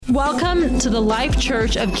Welcome to the Life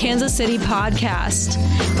Church of Kansas City podcast.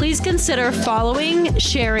 Please consider following,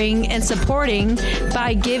 sharing, and supporting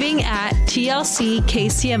by giving at tlckcmo.com.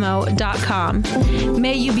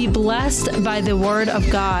 May you be blessed by the word of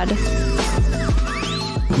God.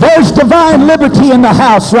 There's divine liberty in the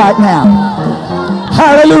house right now.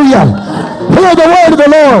 Hallelujah. Hear the word of the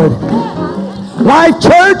Lord. Life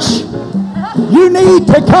Church, you need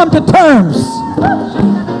to come to terms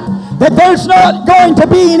that there's not going to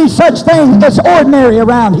be any such thing as ordinary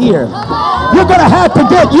around here. You're going to have to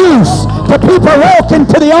get used to people walking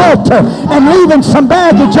to the altar and leaving some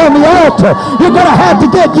baggage on the altar. You're going to have to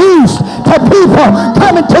get used to people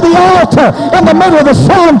coming to the altar in the middle of the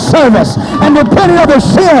song service and repenting of their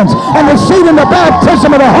sins and receiving the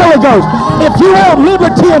baptism of the Holy Ghost. If you want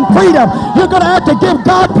liberty and freedom, you're going to have to give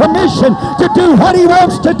God permission to do what he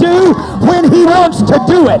wants to do when he wants to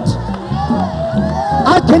do it.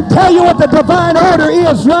 I can tell you what the divine order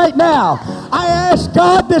is right now. I asked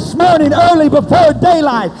God this morning early before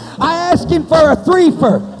daylight. I asked him for a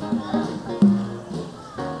threefer.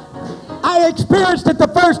 I experienced it the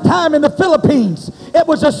first time in the Philippines. It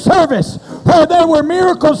was a service where there were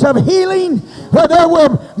miracles of healing, where there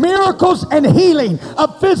were miracles and healing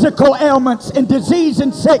of physical ailments and disease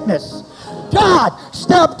and sickness. God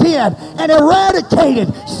stepped in and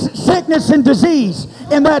eradicated sickness and disease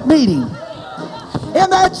in that meeting. In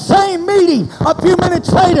that same meeting, a few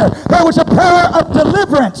minutes later, there was a prayer of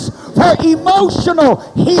deliverance for emotional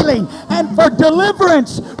healing and for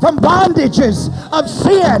deliverance from bondages of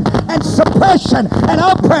sin and suppression and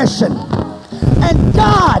oppression. And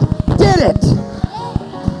God did it.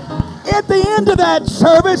 At the end of that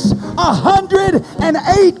service,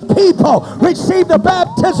 108 people received the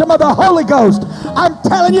baptism of the Holy Ghost. I'm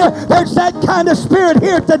telling you, there's that kind of spirit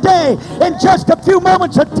here today. In just a few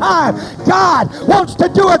moments of time, God wants to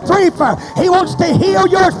do a threefer. He wants to heal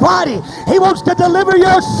your body. He wants to deliver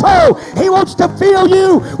your soul. He wants to fill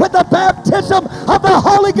you with the baptism of the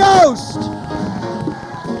Holy Ghost.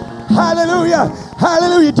 Hallelujah.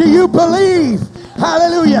 Hallelujah. Do you believe?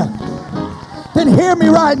 Hallelujah. Then hear me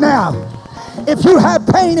right now. If you have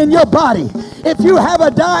pain in your body, if you have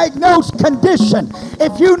a diagnosed condition,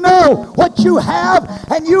 if you know what you have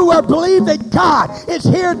and you believe that God is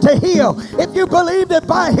here to heal, if you believe that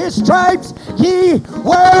by his stripes ye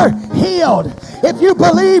were healed, if you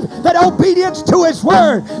believe that obedience to his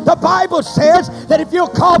word, the Bible says that if you'll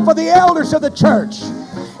call for the elders of the church,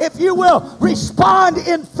 if you will respond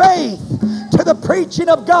in faith to the preaching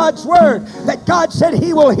of God's word, that God said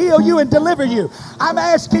he will heal you and deliver you. I'm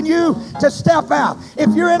asking you to step out.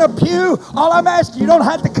 If you're in a pew, all I'm asking, you don't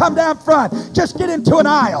have to come down front. Just get into an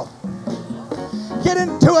aisle. Get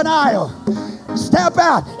into an aisle. Step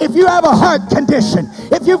out. If you have a heart condition,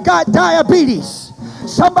 if you've got diabetes,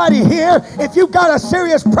 somebody here, if you've got a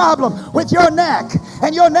serious problem with your neck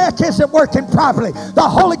and your neck isn't working properly, the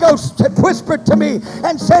Holy Ghost whispered to me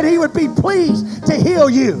and said he would be pleased to heal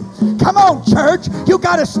you. Come on, church. You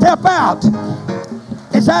got to step out.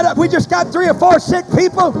 Is that we just got 3 or 4 sick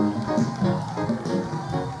people?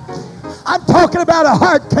 I'm talking about a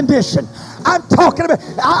heart condition. I'm talking about,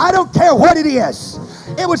 I don't care what it is.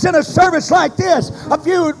 It was in a service like this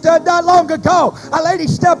not long ago. A lady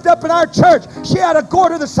stepped up in our church. She had a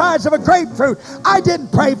goiter the size of a grapefruit. I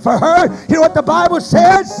didn't pray for her. You know what the Bible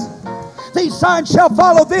says? These signs shall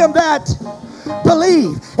follow them that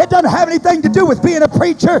believe. It doesn't have anything to do with being a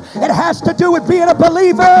preacher. It has to do with being a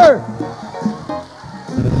believer.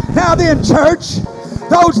 Now then, church,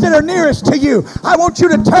 those that are nearest to you, I want you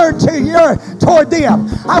to turn toward them.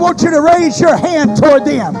 I want you to raise your hand toward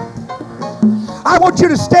them. I want you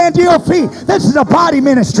to stand to your feet. This is a body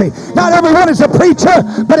ministry. Not everyone is a preacher,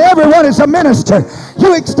 but everyone is a minister.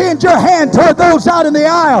 You extend your hand toward those out in the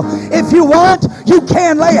aisle. If you want, you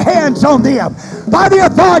can lay hands on them. By the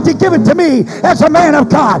authority given to me as a man of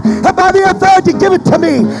God, and by the authority given to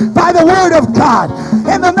me by the word of God,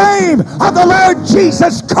 in the name of the Lord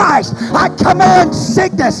Jesus Christ, I command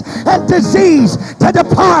sickness and disease to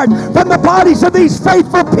depart from the bodies of these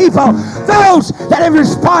faithful people. Those that have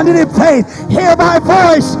responded in faith, hear my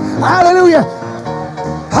voice. Hallelujah.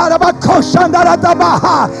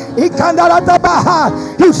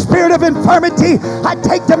 You spirit of infirmity, I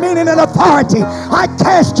take dominion and authority. I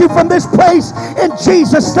cast you from this place in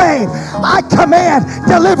Jesus' name. I command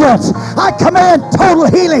deliverance. I command total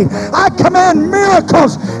healing. I command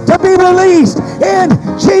miracles to be released in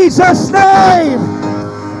Jesus' name.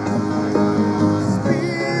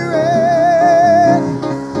 Spirit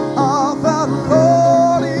of the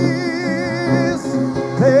Lord is,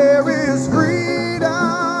 there is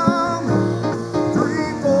freedom,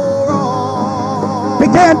 free for all.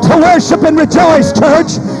 Begin to worship and rejoice,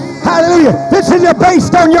 church. Hallelujah. This isn't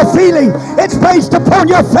based on your feeling. It's based upon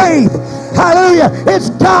your faith. Hallelujah. It's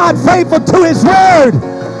God faithful to his word.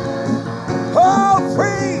 Oh,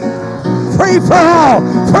 free. Free for all.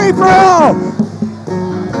 Free for all.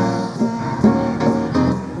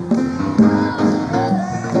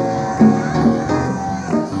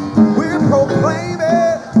 We're proclaiming.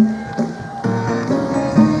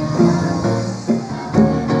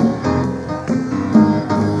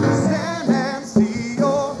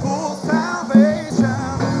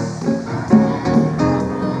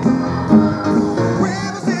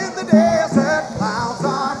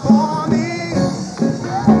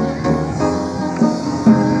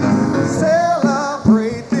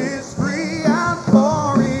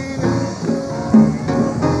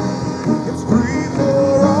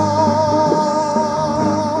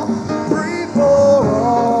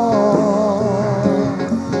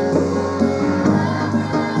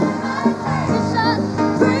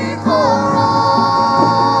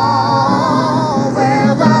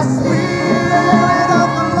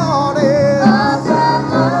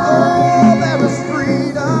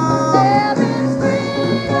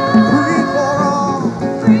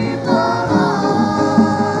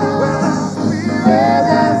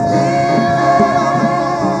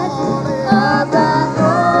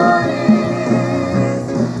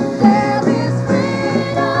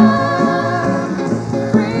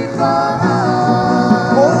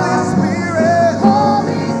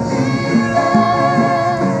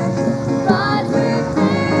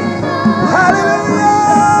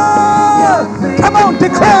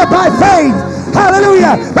 Declare by faith.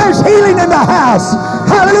 Hallelujah. There's healing in the house.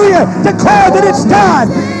 Hallelujah. Declare that it's done.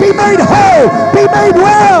 Be made whole. Be made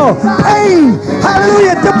well. Pain.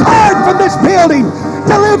 Hallelujah. Depart from this building.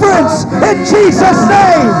 Deliverance in Jesus'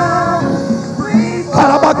 name.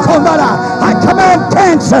 I command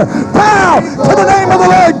cancer, bow to the name of the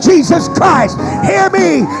Lord Jesus Christ. Hear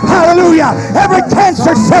me. Hallelujah. Every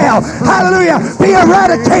cancer cell, hallelujah, be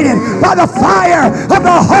eradicated by the fire of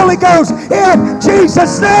the Holy Ghost in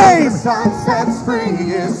Jesus' name. Who the Son sets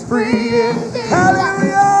free is free indeed.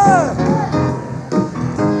 Hallelujah.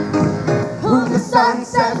 Who the Son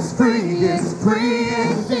sets free is free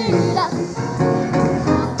indeed.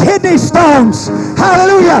 Kidney stones,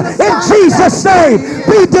 hallelujah, in Jesus' name,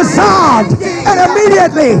 be dissolved, and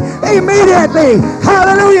immediately,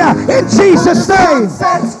 hallelujah, in Jesus' name.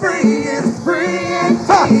 Sets free is free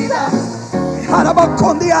indeed.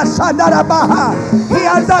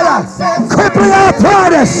 Crippling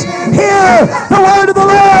arthritis, hear the word of the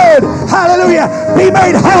Lord, hallelujah, be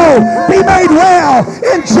made whole, be made well,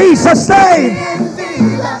 in Jesus' name.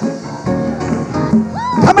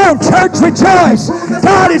 Come on, church, rejoice.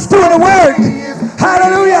 God is doing a work.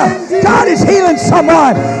 Hallelujah. God is healing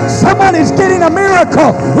someone. Someone is getting a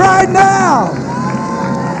miracle right now.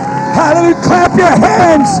 Hallelujah. Clap your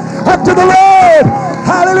hands up to the Lord.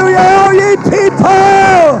 Hallelujah. All ye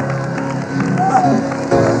people.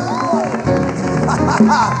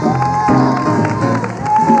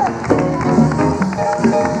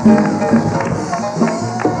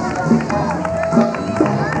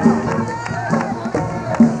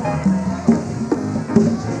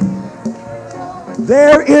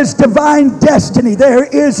 There is divine destiny. There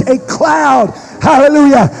is a cloud,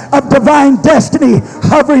 hallelujah, of divine destiny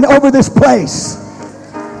hovering over this place.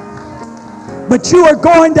 But you are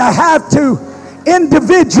going to have to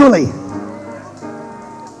individually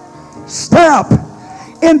step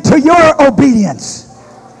into your obedience.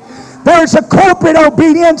 There's a corporate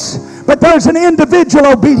obedience, but there's an individual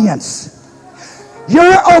obedience.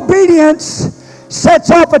 Your obedience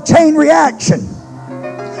sets off a chain reaction.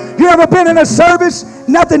 You ever been in a service?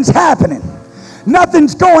 Nothing's happening.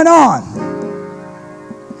 Nothing's going on.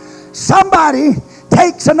 Somebody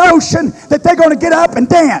takes a notion that they're going to get up and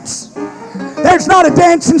dance. There's not a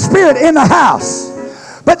dancing spirit in the house.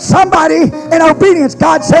 But somebody in obedience,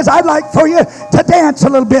 God says, I'd like for you to dance a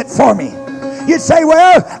little bit for me. You say,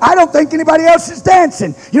 well, I don't think anybody else is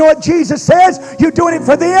dancing. You know what Jesus says? You doing it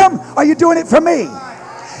for them or you doing it for me?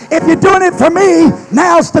 If you're doing it for me,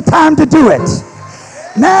 now's the time to do it.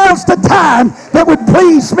 Now's the time that would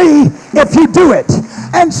please me if you do it.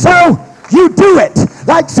 And so you do it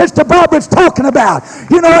like Sister Barbara's talking about.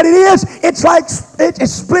 You know what it is? It's like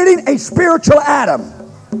it's splitting a spiritual atom.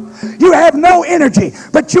 You have no energy,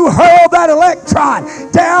 but you hurl that electron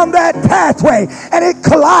down that pathway and it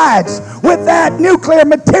collides with that nuclear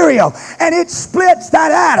material and it splits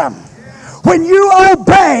that atom. When you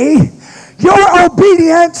obey, your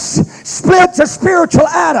obedience splits a spiritual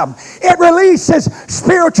atom. It releases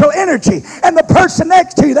spiritual energy. And the person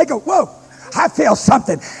next to you, they go, whoa, I feel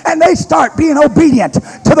something. And they start being obedient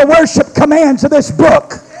to the worship commands of this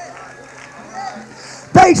book.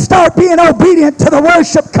 they start being obedient to the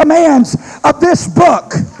worship commands of this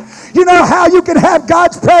book. You know how you can have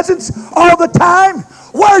God's presence all the time?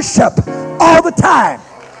 Worship all the time.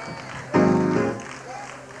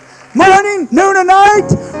 Morning, noon, and night,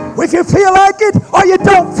 if you feel like it or you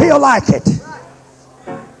don't feel like it.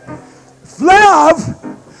 Love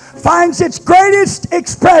finds its greatest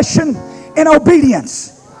expression in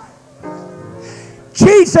obedience.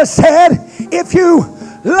 Jesus said, if you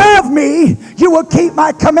love me, you will keep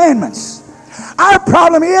my commandments. Our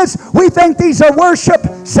problem is we think these are worship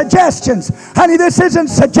suggestions. Honey, this isn't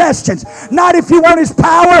suggestions. Not if you want his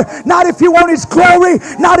power, not if you want his glory,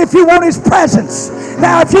 not if you want his presence.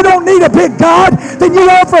 Now, if you don't need a big God, then you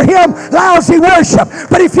offer him lousy worship.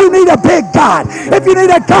 But if you need a big God, if you need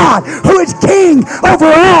a God who is king over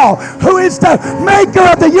all, who is the maker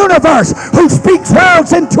of the universe, who speaks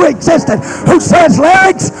worlds into existence, who says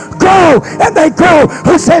legs, grow, and they grow,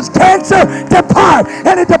 who says cancer, depart,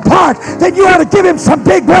 and it departs, then you ought to give him some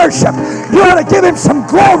big worship. You ought to give him some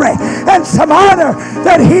glory and some honor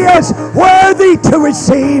that he is worthy to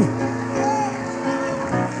receive.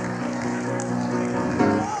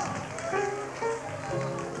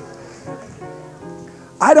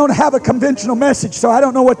 I don't have a conventional message, so I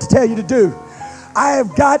don't know what to tell you to do. I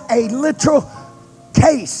have got a literal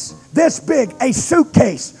case this big, a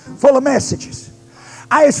suitcase full of messages.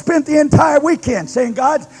 I have spent the entire weekend saying,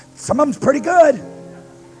 God, some of them's pretty good.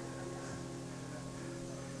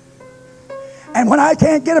 And when I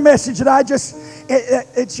can't get a message that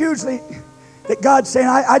it's usually that God's saying,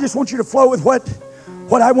 I just want you to flow with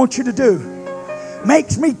what I want you to do.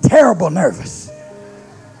 Makes me terrible nervous.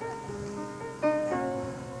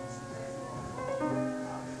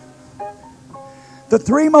 The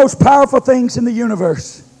three most powerful things in the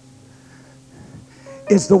universe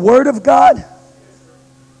is the Word of God,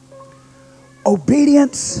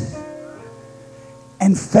 obedience,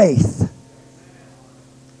 and faith.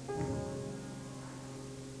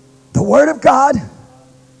 The Word of God,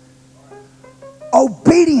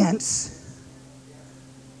 obedience,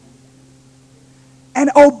 and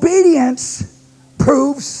obedience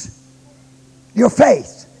proves your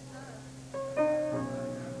faith.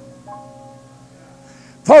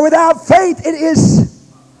 For without faith it is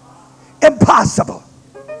impossible.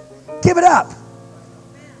 Give it up.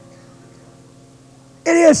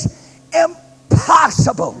 It is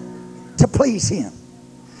impossible to please Him.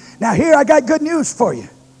 Now here I got good news for you.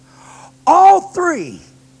 All three,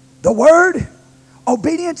 the Word,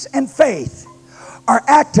 obedience, and faith, are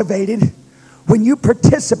activated when you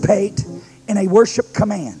participate in a worship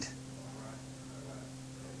command.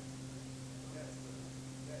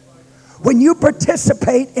 When you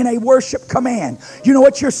participate in a worship command, you know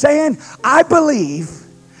what you're saying? I believe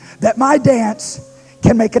that my dance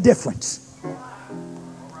can make a difference.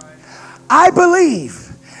 I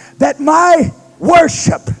believe that my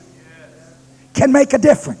worship can make a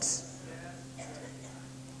difference.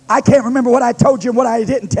 I can't remember what I told you and what I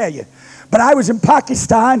didn't tell you, but I was in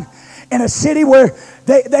Pakistan, in a city where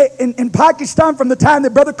in Pakistan, from the time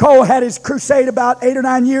that Brother Cole had his crusade about 8 or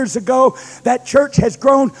 9 years ago, that church has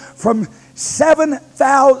grown from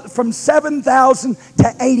 7,000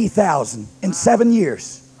 to 80,000 in 7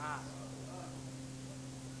 years.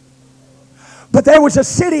 But there was a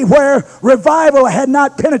city where revival had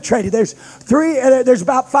not penetrated. There's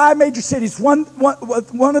about 5 major cities. One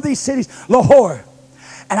of these cities, Lahore.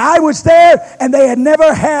 And I was there, and they had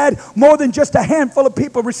never had more than just a handful of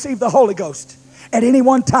people receive the Holy Ghost at any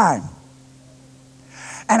one time.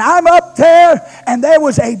 And I'm up there, and there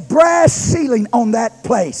was a brass ceiling on that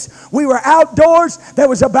place. We were outdoors. There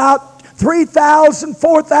was about 3,000,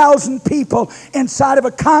 4,000 people inside of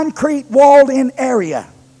a concrete walled-in area.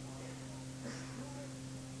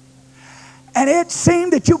 And it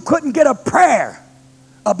seemed that you couldn't get a prayer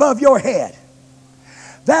above your head.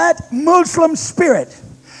 That Muslim spirit.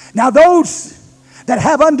 Now those that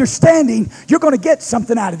have understanding, you're going to get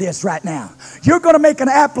something out of this right now. You're going to make an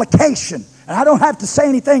application. And I don't have to say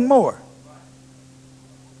anything more.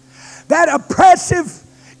 That oppressive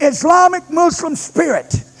Islamic Muslim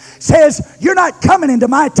spirit says, you're not coming into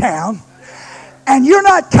my town. And you're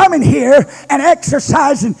not coming here and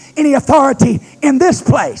exercising any authority in this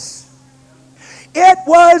place. It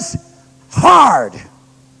was hard.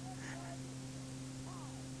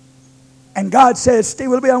 And God says, Steve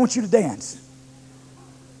Willoughby, I want you to dance.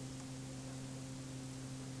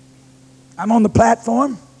 I'm on the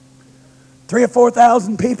platform, 3,000 or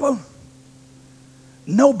 4,000 people.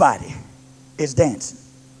 Nobody is dancing.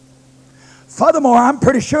 Furthermore, I'm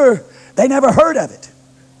pretty sure they never heard of it.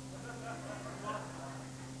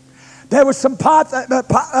 There were some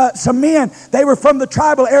men. They were from the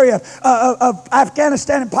tribal area of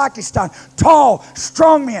Afghanistan and Pakistan. Tall,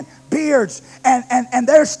 strong men, beards, and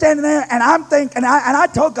they're standing there. And I'm thinking, and I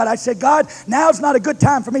told God, I said, God, now's not a good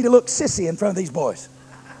time for me to look sissy in front of these boys.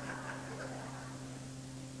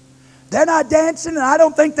 They're not dancing, and I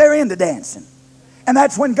don't think they're into dancing. And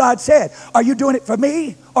that's when God said, are you doing it for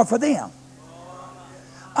me or for them?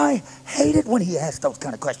 I hate it when he asks those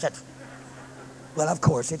kind of questions. Well, of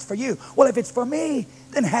course, it's for you. Well, if it's for me,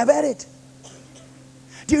 then have at it.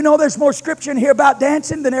 Do you know there's more scripture in here about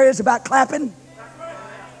dancing than there is about clapping?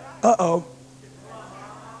 Uh-oh.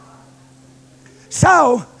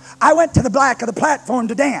 So, I went to the back of the platform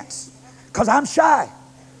to dance because I'm shy.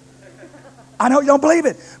 I know you don't believe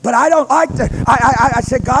it, but I don't like to. I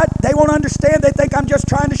said, God, they won't understand. They think I'm just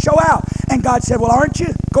trying to show out. And God said, well, aren't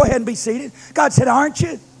you? Go ahead and be seated. God said, aren't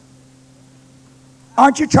you?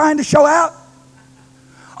 Aren't you trying to show out?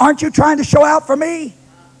 Aren't you trying to show out for me?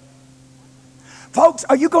 Folks,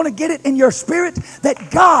 are you going to get it in your spirit that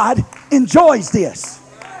God enjoys this?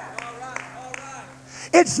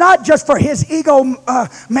 It's not just for his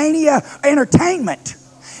egomania entertainment.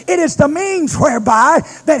 It is the means whereby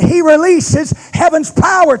that he releases heaven's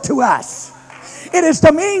power to us. It is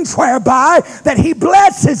the means whereby that he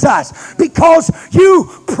blesses us because you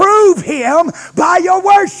prove him by your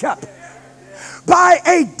worship. By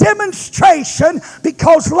a demonstration,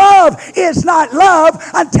 because love is not love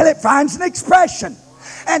until it finds an expression.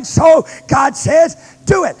 And so God says,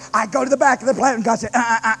 do it. I go to the back of the platform and God said,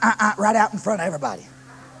 right out in front of everybody.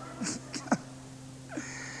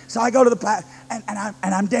 So I go to the platform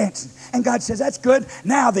and I'm dancing. And God says, that's good.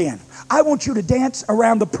 Now then, I want you to dance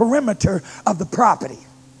around the perimeter of the property.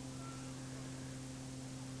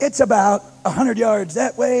 It's about 100 yards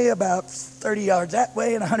that way, about 30 yards that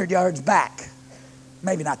way, and 100 yards back.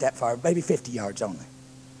 Maybe not that far, maybe 50 yards only.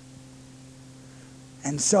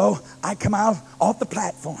 And so I come out off the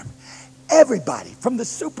platform. Everybody, from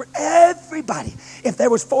the everybody. If there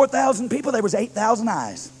was 4,000 people, there was 8,000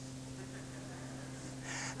 eyes.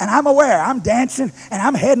 And I'm aware, I'm dancing, and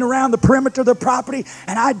I'm heading around the perimeter of the property,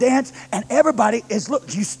 and I dance, and everybody is,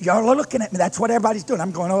 y'all are looking at me. That's what everybody's doing. I'm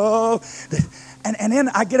going, oh. And then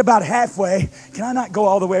I get about halfway. Can I not go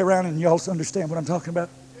all the way around and y'all understand what I'm talking about?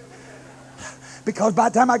 Because by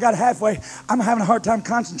the time I got halfway, I'm having a hard time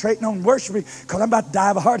concentrating on worshiping because I'm about to die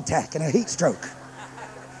of a heart attack and a heat stroke.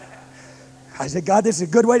 I said, God, this is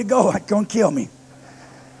a good way to go. It's going to kill me.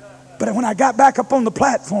 But when I got back up on the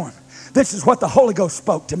platform, this is what the Holy Ghost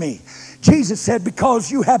spoke to me. Jesus said,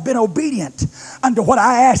 because you have been obedient unto what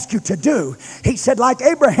I asked you to do. He said, like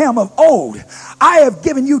Abraham of old, I have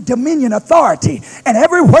given you dominion authority. And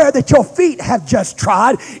everywhere that your feet have just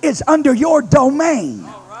trod is under your domain.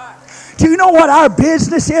 Do you know what our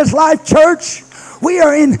business is, Life Church? We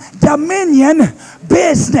are in dominion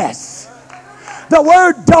business. The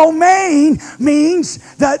word domain means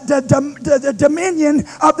the dominion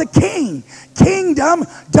of the king. Kingdom,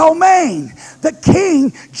 domain. The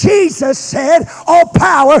king, Jesus said, all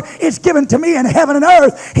power is given to me in heaven and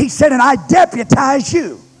earth. He said, and I deputize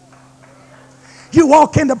you. You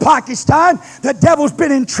walk into Pakistan, the devil's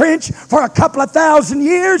been entrenched for a couple of 1,000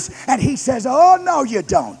 years, and he says, oh, no, you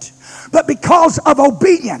don't. But because of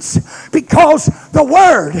obedience, because the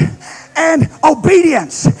word and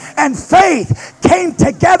obedience and faith came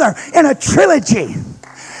together in a trilogy.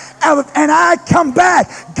 And I come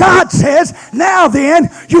back, God says, now then,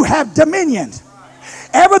 you have dominion.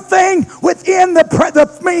 Everything within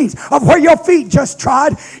the means of where your feet just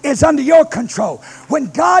trod is under your control.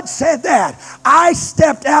 When God said that, I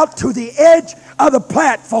stepped out to the edge of the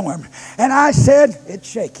platform and I said, it's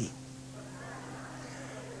shaky.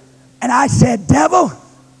 And I said, devil,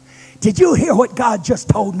 did you hear what God just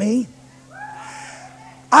told me?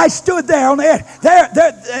 I stood there on the edge.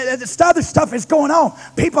 This other stuff is going on.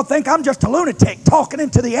 People think I'm just a lunatic talking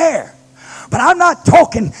into the air. But I'm not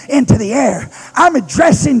talking into the air. I'm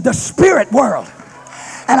addressing the spirit world.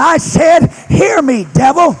 And I said, hear me,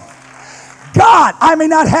 devil. God, I may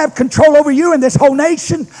not have control over you in this whole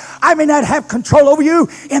nation. I may not have control over you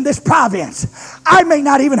in this province. I may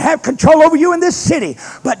not even have control over you in this city.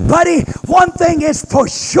 But buddy, one thing is for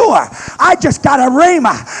sure. I just got a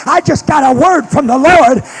rhema. I just got a word from the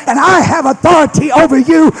Lord. And I have authority over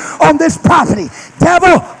you on this property.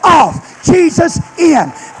 Devil off, Jesus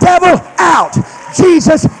in. Devil out,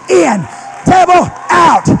 Jesus in. Devil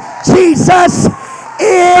out, Jesus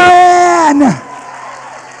in.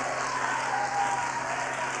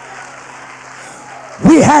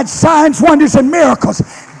 We had signs, wonders, and miracles.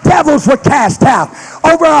 devils were cast out.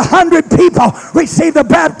 Over 100 people received the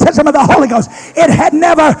baptism of the Holy Ghost. It had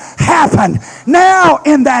never happened. Now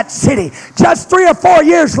in that city, just 3 or 4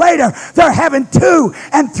 years later, they're having 2,000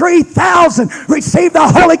 and 3,000 receive the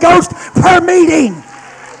Holy Ghost per meeting.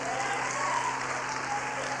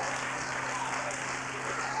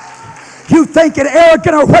 You think it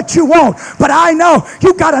arrogant or what you want, but I know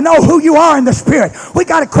you got to know who you are in the Spirit. We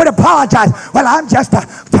got to quit apologizing. Well, I'm just a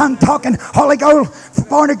tongue-talking, Holy Ghost,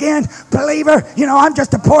 born-again believer. You know, I'm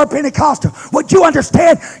just a poor Pentecostal. Would you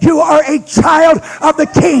understand? You are a child of the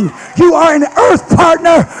King. You are an earth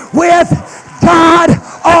partner with God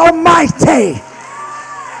Almighty.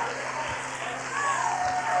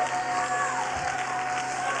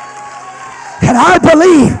 And I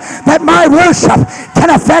believe that my worship can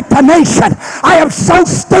affect a nation. I am so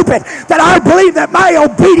stupid that I believe that my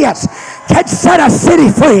obedience can set a city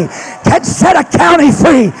free, can set a county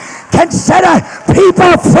free, can set a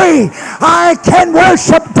people free. I can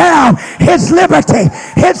worship down His liberty,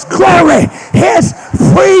 His glory, His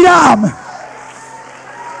freedom.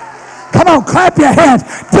 Come on, clap your hands.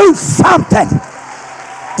 Do something.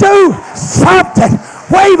 Do something.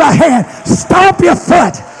 Wave a hand. Stomp your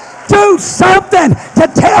foot. Do something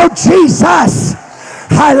to tell Jesus,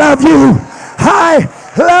 I love you. I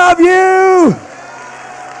love you.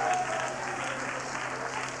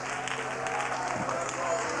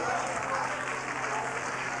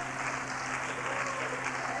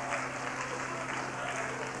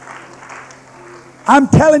 I'm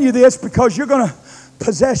telling you this because you're going to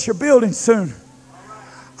possess your building soon.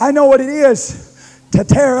 I know what it is to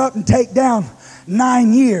tear up and take down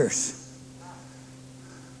 9 years.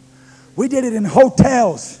 We did it in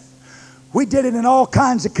hotels. We did it in all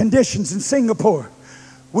kinds of conditions in Singapore.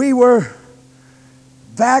 We were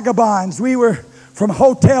vagabonds. We were from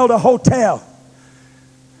hotel to hotel.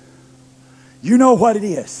 You know what it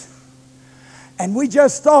is. And we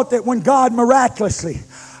just thought that when God miraculously,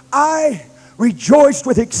 I rejoiced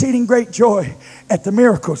with exceeding great joy at the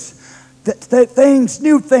miracles. That things,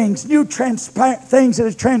 new things that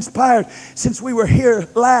have transpired since we were here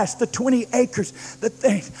last, the 20 acres, the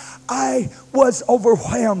things. I was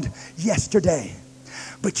overwhelmed yesterday.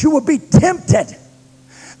 But you will be tempted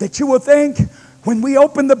that you will think when we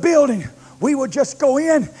open the building, we will just go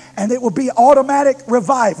in and it will be automatic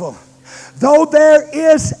revival. Though there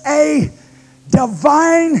is a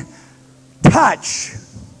divine touch.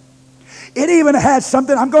 It even has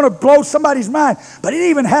something, I'm going to blow somebody's mind, but it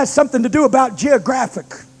even has something to do about geographic.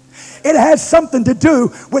 It has something to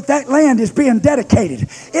do with that land is being dedicated.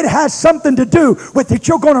 It has something to do with that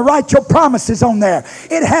you're going to write your promises on there.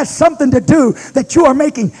 It has something to do that you are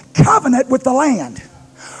making covenant with the land,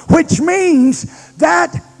 which means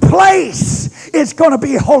that place is going to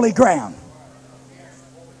be holy ground.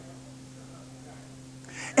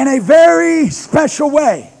 In a very special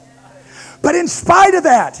way. But in spite of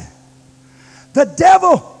that, the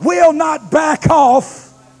devil will not back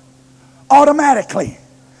off automatically.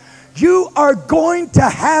 You are going to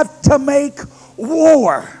have to make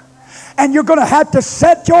war. And you're going to have to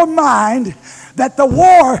set your mind that the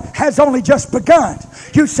war has only just begun.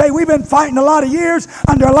 You say, we've been fighting a lot of years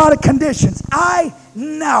under a lot of conditions. I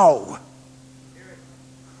know.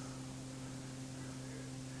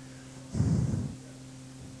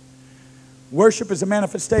 Worship is a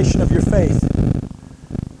manifestation of your faith.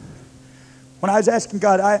 When I was asking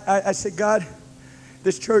God, I said, God,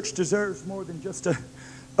 this church deserves more than just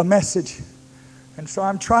a message. And so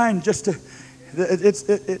I'm trying just to,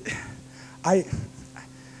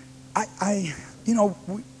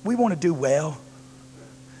 we want to do well.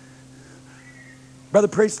 Brother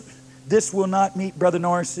Priest, this will not meet Brother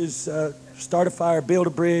Norris's start a fire, build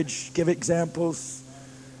a bridge, give examples,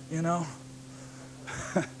 you know.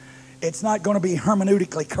 It's not going to be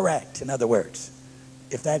hermeneutically correct, in other words,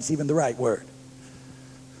 if that's even the right word.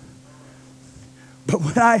 But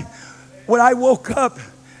when I woke up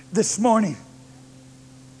this morning,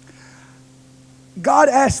 God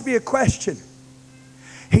asked me a question.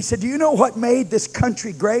 He said, do you know what made this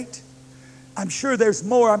country great? I'm sure there's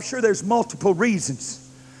more. I'm sure there's multiple reasons.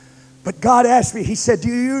 But God asked me, He said, do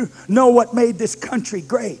you know what made this country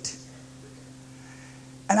great?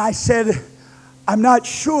 And I said, I'm not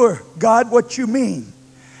sure, God, what you mean.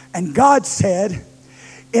 And God said,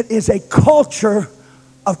 it is a culture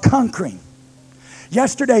of conquering.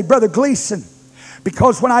 Yesterday, Brother Gleason,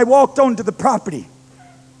 because when I walked onto the property,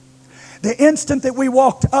 the instant that we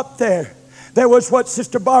walked up there, there was what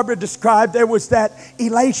Sister Barbara described. There was that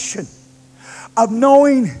elation of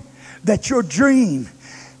knowing that your dream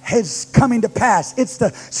is coming to pass. It's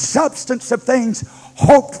the substance of things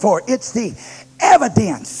hoped for. It's the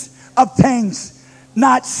evidence of things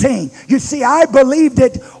not seeing. You see, I believed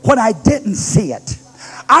it when I didn't see it.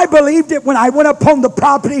 I believed it when I went upon the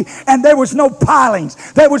property and there was no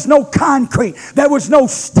pilings, there was no concrete, there was no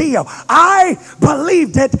steel. I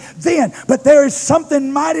believed it then. But there is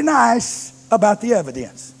something mighty nice about the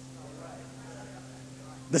evidence.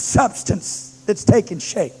 The substance that's taking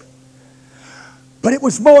shape. But it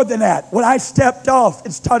was more than that. When I stepped off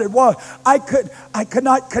and started walking, I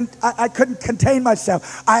couldn't contain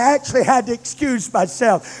myself. I actually had to excuse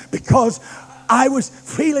myself because I was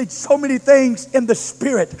feeling so many things in the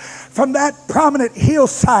spirit. From that prominent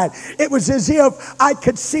hillside, it was as if I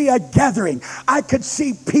could see a gathering. I could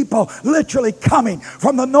see people literally coming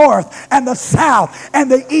from the north and the south and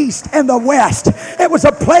the east and the west. It was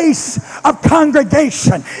a place of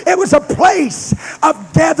congregation. It was a place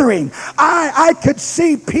of gathering. I could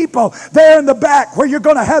see people there in the back where you're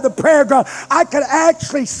going to have the prayer ground. I could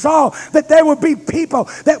actually saw that there will be people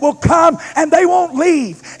that will come and they won't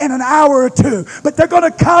leave in an hour or two. But they're going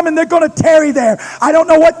to come and they're going to tarry there. I don't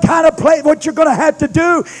know what kind of place, what you're going to have to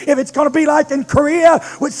do, if it's going to be like in Korea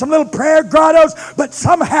with some little prayer grottos, but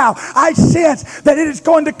somehow I sense that it is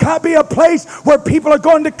going to be a place where people are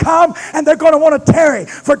going to come and they're going to want to tarry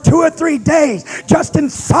for 2 or 3 days just in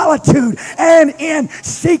solitude and in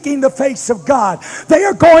seeking the face of God. They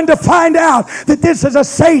are going to find out that this is a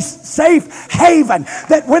safe haven,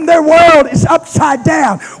 that when their world is upside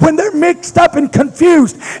down, when they're mixed up and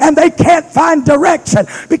confused and they can't find direction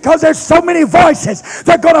because there's so many voices,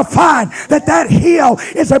 they're going to find that that hill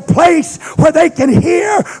is a place where they can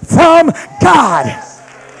hear from God.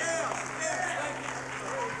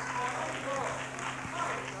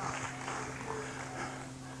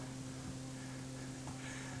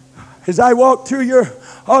 As I walk through your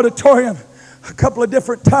auditorium a couple of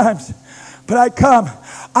different times, but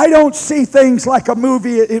I don't see things like a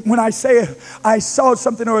movie. When I say I saw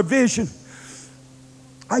something or a vision,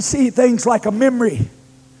 I see things like a memory.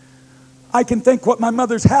 I can think what my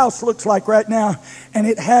mother's house looks like right now, and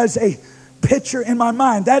it has a picture in my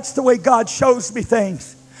mind. That's the way God shows me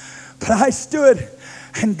things. But I stood,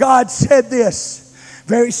 and God said this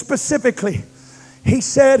very specifically. He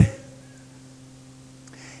said,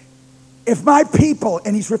 if my people,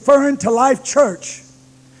 and he's referring to Life Church,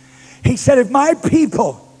 he said, if my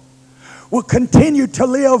people will continue to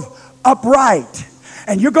live upright,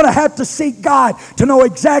 and you're going to have to seek God to know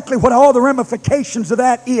exactly what all the ramifications of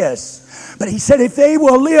that is. But he said, if they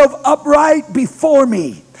will live upright before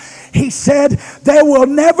me, he said, there will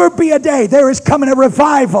never be a day, there is coming a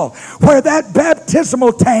revival where that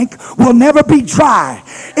baptismal tank will never be dry.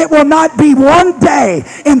 It will not be one day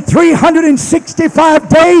in 365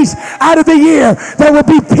 days out of the year. There will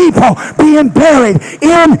be people being buried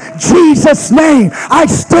in Jesus' name. I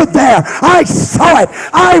stood there. I saw it.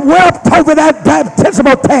 I wept over that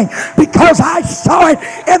baptismal tank because I saw it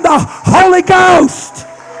in the Holy Ghost.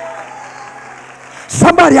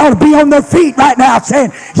 Somebody ought to be on their feet right now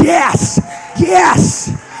saying, yes, yes.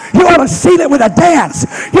 You ought to seal it with a dance.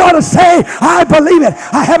 You ought to say, I believe it.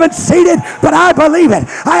 I haven't seen it, but I believe it.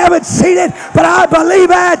 I haven't seen it, but I believe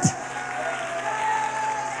it.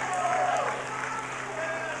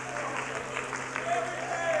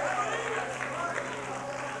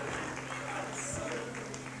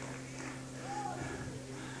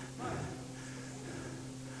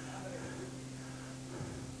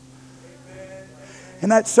 In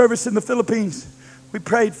that service in the Philippines, we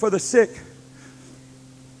prayed for the sick.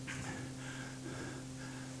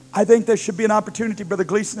 I think there should be an opportunity, Brother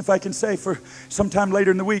Gleason, if I can say, for sometime later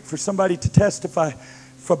in the week, for somebody to testify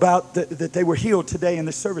about that they were healed today in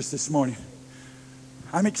the service this morning.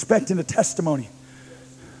 I'm expecting a testimony.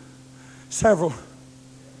 Several.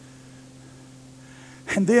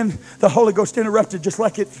 And then the Holy Ghost interrupted just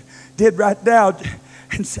like it did right now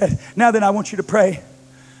and said, now then I want you to pray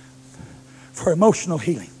for emotional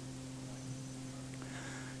healing.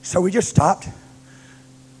 So we just stopped,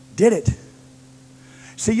 did it.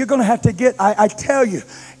 See, you're going to have to get, I tell you,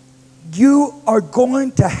 you are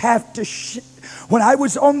going to have to, when I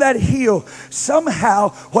was on that hill, somehow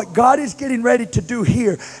what God is getting ready to do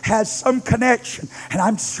here has some connection. And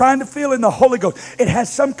I'm trying to feel in the Holy Ghost. It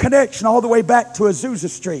has some connection all the way back to Azusa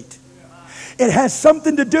Street. It has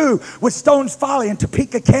something to do with Stone's Folly in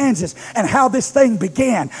Topeka, Kansas, and how this thing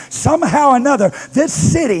began. Somehow or another, this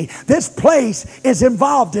city, this place is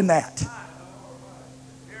involved in that.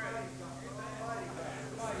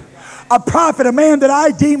 A prophet, a man that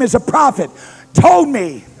I deem as a prophet, told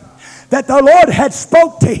me that the Lord had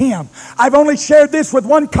spoke to him. I've only shared this with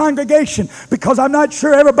one congregation because I'm not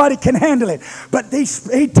sure everybody can handle it. But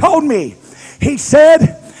he told me, he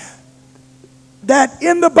said that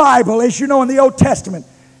in the Bible, as you know in the Old Testament,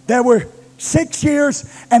 there were 6 years,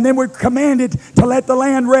 and then we're commanded to let the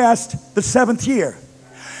land rest the 7th year.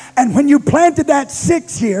 And when you planted that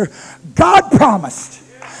 6th year, God promised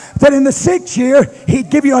that in the 6th year, He'd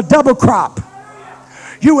give you a double crop.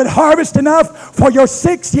 You would harvest enough for your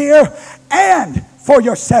 6th year and for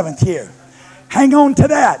your 7th year. Hang on to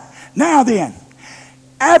that. Now then,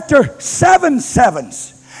 after 7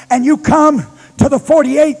 sevens, and you come to the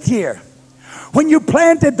 48th year, when you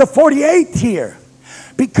planted the 48th year,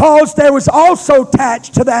 because there was also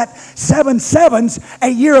attached to that 7 sevens a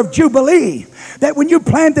year of Jubilee, that when you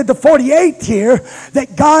planted the 48th year,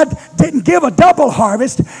 that God didn't give a double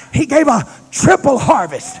harvest, He gave a triple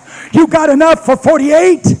harvest. You got enough for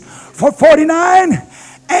 48, for 49,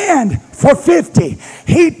 and for 50.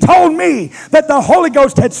 He told me that the Holy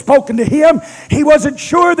Ghost had spoken to him. He wasn't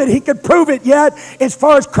sure that he could prove it yet as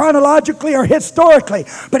far as chronologically or historically,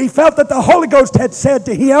 but he felt that the Holy Ghost had said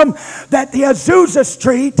to him that the Azusa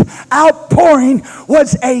Street outpouring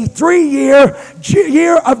was a 3-year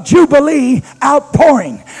year of Jubilee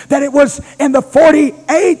outpouring, that it was in the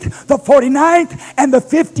 48th, the 49th, and the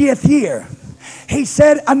 50th year. He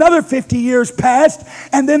said another 50 years passed,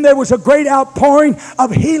 and then there was a great outpouring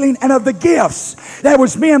of healing and of the gifts. There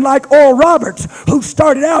was men like Oral Roberts, who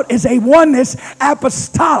started out as a oneness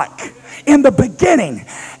apostolic in the beginning.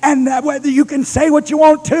 And whether you can say what you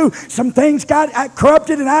want to, some things got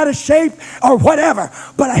corrupted and out of shape or whatever.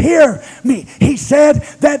 But hear me. He said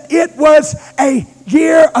that it was a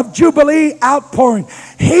year of Jubilee outpouring.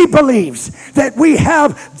 He believes that we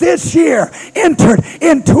have this year entered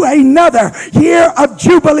into another year of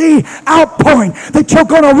Jubilee outpouring, that you're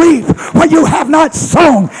going to reap when you have not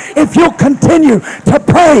sown. If you'll continue to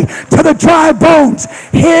pray to the dry bones,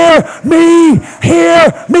 hear me,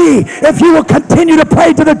 hear me. If you will continue to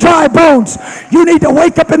pray to the dry bones, you need to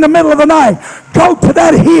wake up in the middle of the night, go to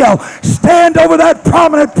that hill, stand over that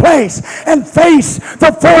prominent place, and face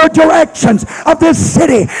the 4 directions of this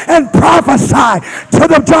city and prophesy to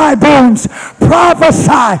the dry bones,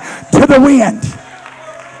 prophesy to the wind.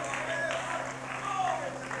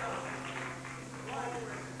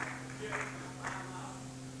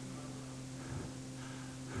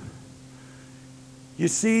 You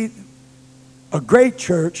see, a great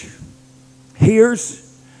church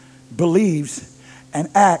hears, believes, and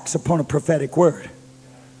acts upon a prophetic word.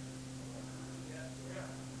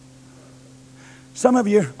 Some of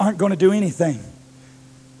you aren't going to do anything,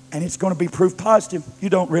 and it's going to be proof positive you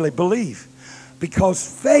don't really believe, because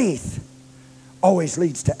faith always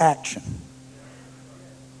leads to action.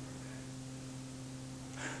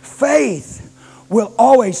 Faith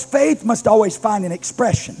must always find an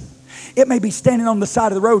expression. It may be standing on the side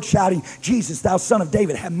of the road shouting, "Jesus, thou son of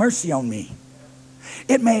David, have mercy on me."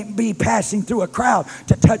 It may be passing through a crowd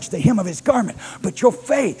to touch the hem of his garment. But your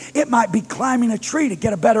faith, it might be climbing a tree to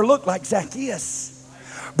get a better look like Zacchaeus.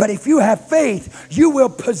 But if you have faith, you will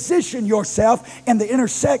position yourself in the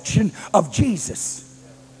intersection of Jesus.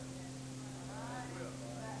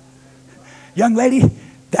 Young lady,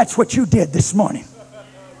 that's what you did this morning.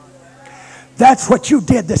 That's what you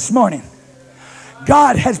did this morning.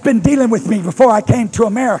 God has been dealing with me before I came to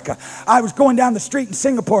America. I was going down the street in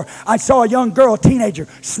Singapore. I saw a young girl, a teenager,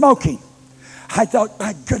 smoking. I thought,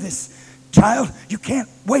 my goodness, child, you can't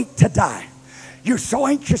wait to die. You're so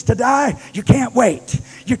anxious to die, you can't wait.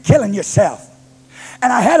 You're killing yourself.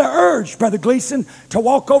 And I had an urge, Brother Gleason, to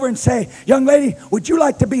walk over and say, "Young lady, would you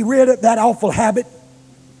like to be rid of that awful habit?"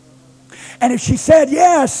 And if she said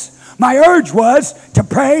yes, my urge was to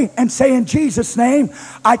pray and say, "In Jesus' name,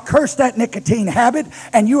 I curse that nicotine habit,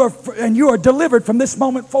 and you are delivered from this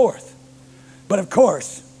moment forth." But of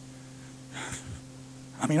course,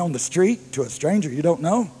 on the street to a stranger you don't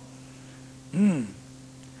know.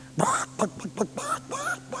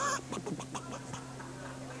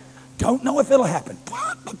 Don't know if it'll happen.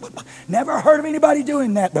 Never heard of anybody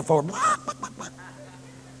doing that before.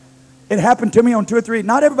 It happened to me on 2 or 3.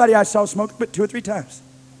 Not everybody I saw smoke, but 2 or 3 times.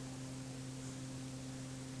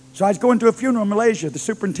 So I was going to a funeral in Malaysia. The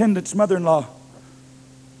superintendent's mother-in-law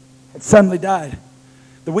had suddenly died.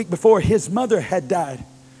 The week before, his mother had died.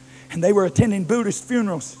 And they were attending Buddhist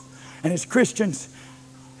funerals. And as Christians,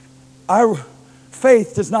 our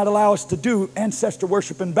faith does not allow us to do ancestor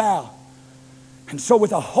worship and bow. And so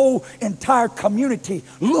with a whole entire community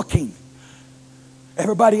looking,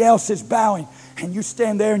 everybody else is bowing. And you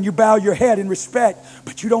stand there and you bow your head in respect,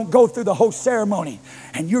 but you don't go through the whole ceremony.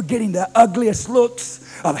 And you're getting the ugliest looks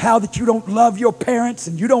of how that you don't love your parents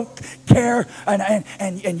and you don't care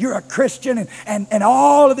and you're a Christian and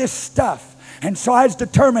all of this stuff. And so I was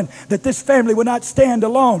determined that this family would not stand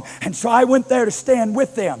alone. And so I went there to stand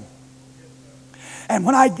with them. And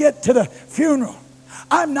when I get to the funeral,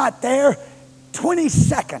 I'm not there 20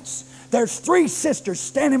 seconds, there's 3 sisters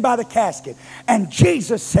standing by the casket. And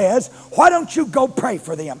Jesus says, why don't you go pray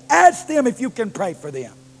for them? Ask them if you can pray for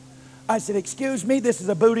them. I said, excuse me, this is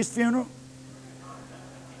a Buddhist funeral?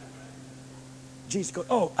 Jesus goes,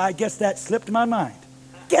 oh, I guess that slipped my mind.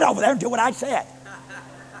 Get over there and do what I said.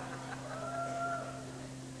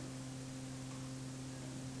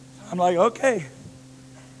 I'm like, okay.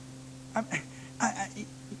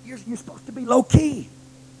 You're supposed to be low key.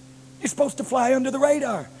 You're supposed to fly under the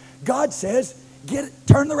radar. God says,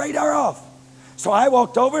 turn the radar off. So I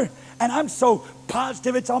walked over, and I'm so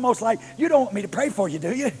positive, it's almost like, you don't want me to pray for you,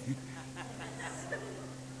 do you?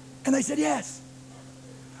 And they said, yes.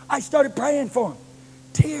 I started praying for them.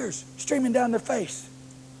 Tears streaming down their face.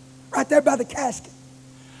 Right there by the casket.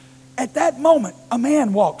 At that moment, a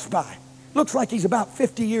man walks by. Looks like he's about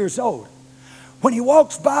 50 years old. When he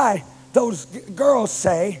walks by, those girls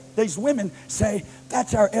say, these women say,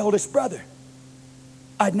 that's our eldest brother.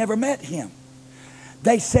 I'd never met him.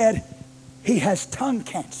 They said, he has tongue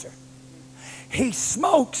cancer. He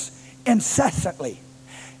smokes incessantly.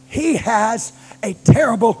 He has a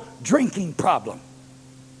terrible drinking problem.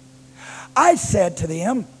 I said to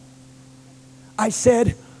them, I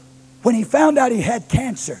said, when he found out he had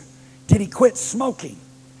cancer, did he quit smoking?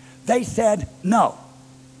 They said, no.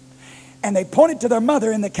 And they pointed to their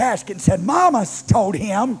mother in the casket and said, Mama told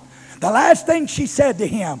him, the last thing she said to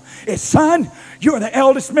him is, son, you're the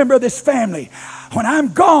eldest member of this family. When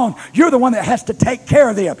I'm gone, you're the one that has to take care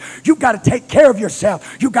of them. You've got to take care of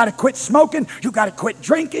yourself. You've got to quit smoking. You've got to quit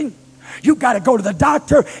drinking. You've got to go to the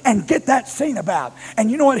doctor and get that seen about. And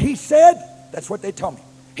you know what he said? That's what they told me.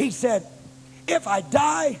 He said, if I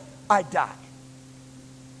die, I die.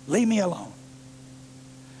 Leave me alone.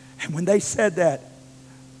 And when they said that,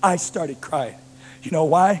 I started crying. You know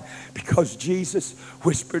why? Because Jesus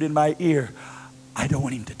whispered in my ear, I don't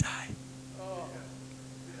want him to die.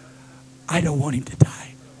 I don't want him to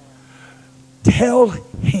die. Tell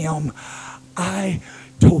him I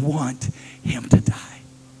don't want him to die.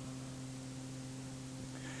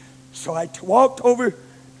 So I walked over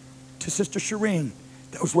to Sister Shireen.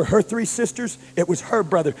 Those were her 3 sisters. It was her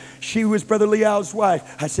brother. She was Brother Liao's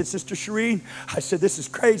wife. I said, Sister Shireen, I said, this is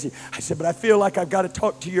crazy. I said, but I feel like I've got to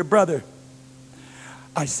talk to your brother.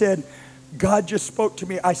 I said, God just spoke to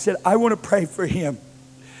me. I said, I want to pray for him,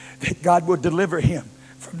 that God will deliver him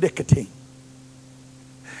from nicotine.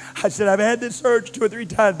 I said, I've had this urge 2 or 3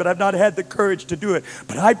 times, but I've not had the courage to do it.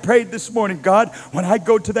 But I prayed this morning, God, when I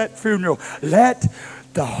go to that funeral, let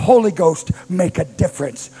the Holy Ghost make a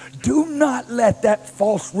difference. Do not let that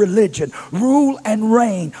false religion rule and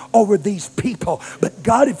reign over these people. But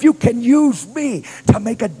God, if you can use me to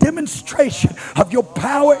make a demonstration of your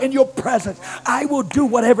power and your presence, I will do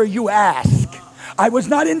whatever you ask. I was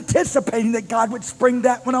not anticipating that God would spring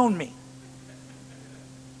that one on me.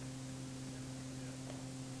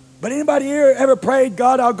 But anybody here ever prayed,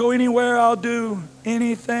 God, I'll go anywhere, I'll do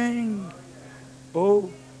anything?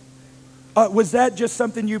 Oh. Was that just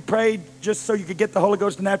something you prayed just so you could get the Holy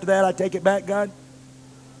Ghost, and after that I take it back, God?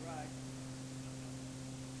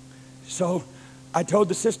 So I told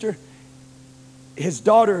the sister, his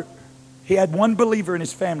daughter, he had one believer in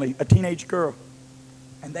his family, a teenage girl.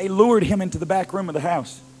 And they lured him into the back room of the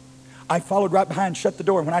house. I followed right behind, shut the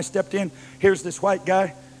door. When I stepped in, here's this white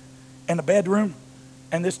guy in the bedroom.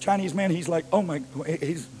 And this Chinese man, he's like, oh my,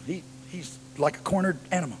 he's like a cornered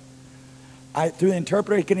animal. Through the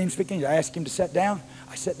interpreter, he couldn't even speak English. I asked him to sit down.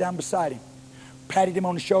 I sat down beside him, patted him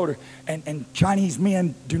on the shoulder. And Chinese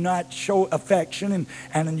men do not show affection.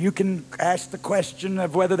 And you can ask the question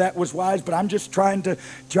of whether that was wise, but I'm just trying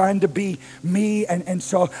to be me. And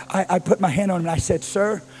so I put my hand on him and I said,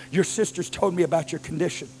 sir, your sisters told me about your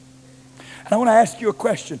condition. And I want to ask you a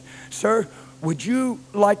question. Sir, would you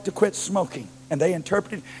like to quit smoking? And they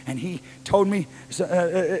interpreted, and he told me,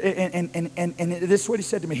 and this is what he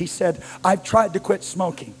said to me. He said, I've tried to quit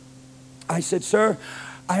smoking. I said, sir,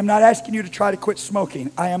 I am not asking you to try to quit smoking.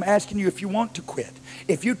 I am asking you if you want to quit.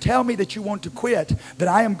 If you tell me that you want to quit, then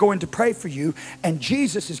I am going to pray for you, and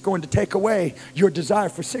Jesus is going to take away your desire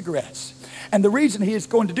for cigarettes. And the reason he is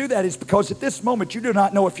going to do that is because at this moment you do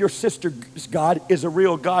not know if your sister's God is a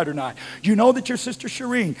real God or not. You know that your sister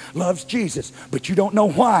Shireen loves Jesus, but you don't know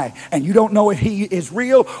why. And you don't know if he is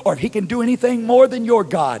real or if he can do anything more than your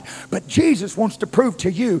God. But Jesus wants to prove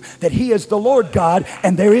to you that he is the Lord God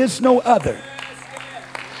and there is no other.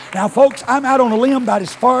 Now, folks, I'm out on a limb about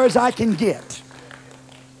as far as I can get.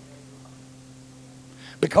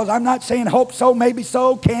 Because I'm not saying hope so, maybe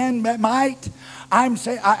so, can, might. I'm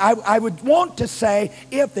saying, I would want to say,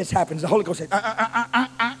 if this happens, the Holy Ghost says,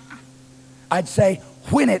 I'd say,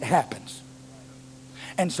 when it happens.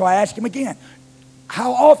 And so I asked him again,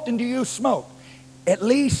 how often do you smoke? At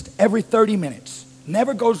least every 30 minutes.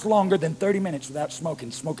 Never goes longer than 30 minutes without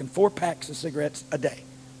smoking. Smoking 4 packs of cigarettes a day.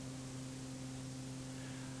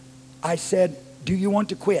 I said, do you want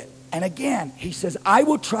to quit? And again, he says, I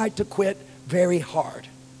will try to quit very hard.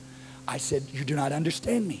 I said, you do not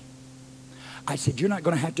understand me. I said, you're not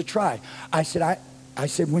going to have to try. I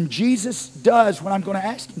said, when Jesus does what I'm going to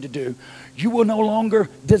ask him to do, you will no longer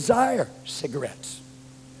desire cigarettes.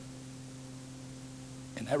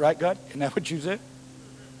 Isn't that right, God? Isn't that what you said?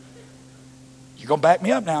 You're going to back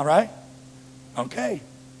me up now, right? Okay.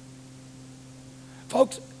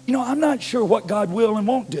 Folks, you know, I'm not sure what God will and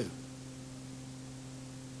won't do.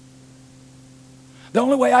 The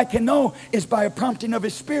only way I can know is by a prompting of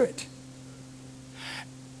his Spirit.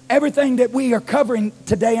 Everything that we are covering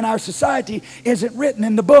today in our society isn't written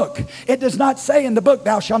in the book. It does not say in the book,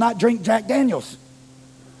 thou shalt not drink Jack Daniels.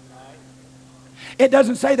 It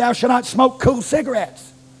doesn't say thou shalt not smoke cool cigarettes.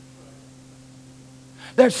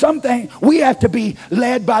 There's something we have to be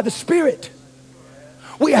led by the Spirit.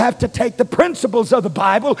 We have to take the principles of the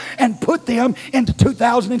Bible and put them into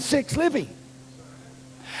 2006 living.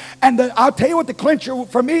 And I'll tell you what the clincher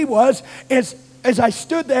for me was, is as I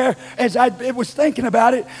stood there, as I was thinking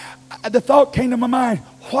about it, the thought came to my mind,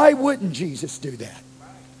 why wouldn't Jesus do that?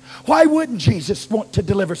 Why wouldn't Jesus want to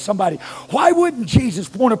deliver somebody? Why wouldn't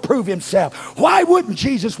Jesus want to prove himself? Why wouldn't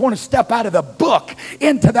Jesus want to step out of the book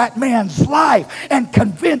into that man's life and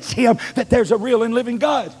convince him that there's a real and living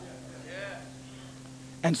God?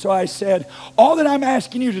 And so I said, all that I'm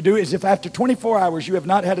asking you to do is if after 24 hours you have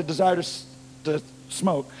not had a desire to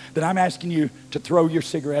smoke, then I'm asking you to throw your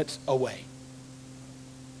cigarettes away.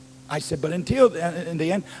 I said, but until in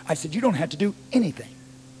the end, I said, you don't have to do anything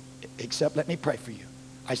except let me pray for you.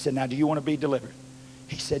 I said, now do you want to be delivered?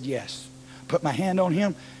 He said, yes. Put my hand on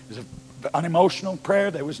him. It was an unemotional prayer.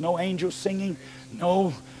 There was no angels singing,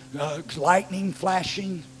 no lightning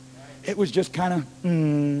flashing. It was just kind of,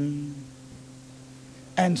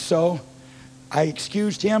 And so I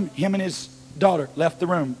excused him. Him and his daughter left the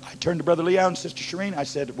room. I turned to Brother Leo and Sister Shireen. I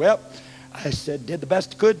said, did the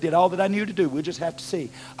best I could, did all that I knew to do. We'll just have to see.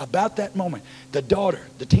 About that moment, the daughter,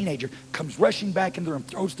 the teenager, comes rushing back in the room,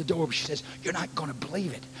 throws the door open. She says, you're not going to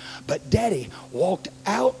believe it, but Daddy walked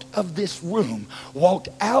out of this room, walked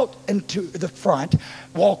out into the front,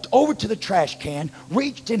 walked over to the trash can,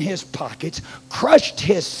 reached in his pockets, crushed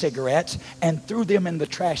his cigarettes, and threw them in the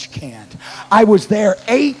trash can. I was there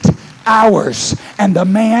 8 hours, and the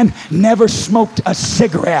man never smoked a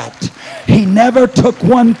cigarette. He never took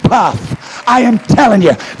one puff. I am telling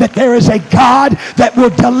you that there is a God that will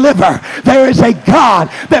deliver. There is a God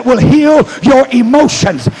that will heal your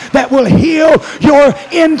emotions, that will heal your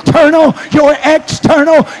internal, your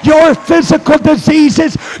external, your physical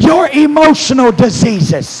diseases, your emotional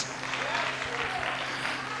diseases.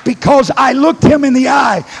 Because I looked him in the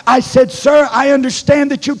eye. I said, sir, I understand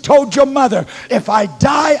that you told your mother, if I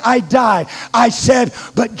die, I die. I said,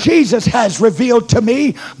 but Jesus has revealed to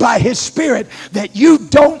me by his Spirit that you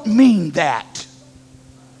don't mean that.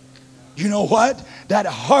 You know what? That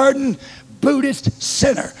hardened Buddhist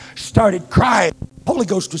sinner started crying. The Holy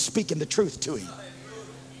Ghost was speaking the truth to him.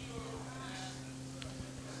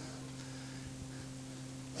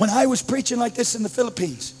 When I was preaching like this in the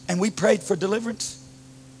Philippines and we prayed for deliverance,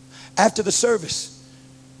 after the service,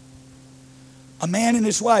 a man and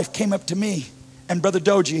his wife came up to me and Brother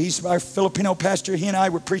Doji, he's our Filipino pastor. He and I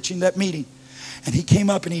were preaching that meeting. And he came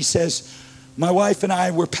up and he says, my wife and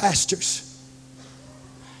I were pastors.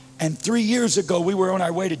 And 3 years ago, we were on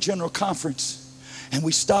our way to General Conference. And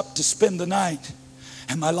we stopped to spend the night.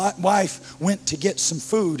 And my wife went to get some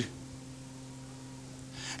food.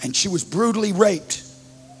 And she was brutally raped.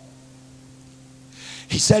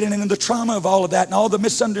 He said, and in the trauma of all of that and all the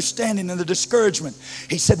misunderstanding and the discouragement,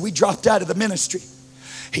 he said, we dropped out of the ministry.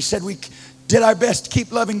 He said, we did our best to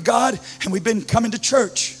keep loving God and we've been coming to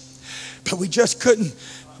church. But we just couldn't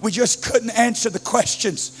answer the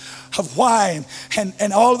questions of why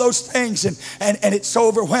and all those things. And it so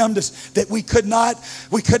overwhelmed us that we could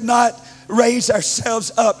not raise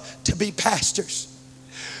ourselves up to be pastors.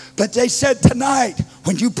 But they said tonight,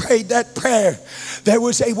 when you prayed that prayer, there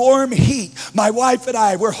was a warm heat. My wife and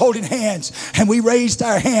I were holding hands and we raised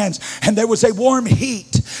our hands and there was a warm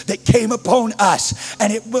heat that came upon us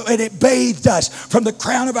and it bathed us from the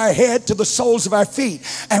crown of our head to the soles of our feet.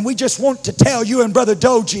 And we just want to tell you and Brother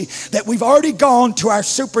Doji that we've already gone to our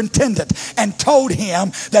superintendent and told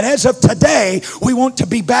him that as of today, we want to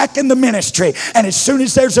be back in the ministry. And as soon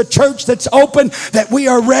as there's a church that's open, that we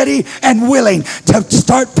are ready and willing to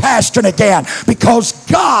start pastoring again, because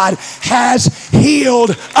God has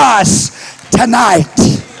healed us tonight.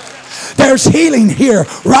 There's healing here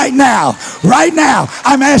right now. Right now,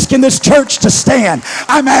 I'm asking this church to stand.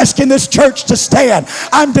 I'm asking this church to stand.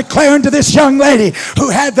 I'm declaring to this young lady who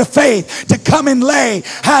had the faith to come and lay,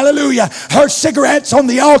 hallelujah, her cigarettes on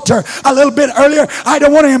the altar a little bit earlier. I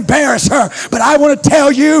don't want to embarrass her, but I want to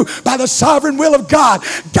tell you, by the sovereign will of God,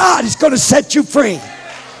 God is going to set you free.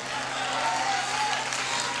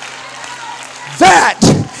 That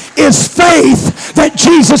is faith that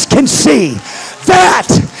Jesus can see. That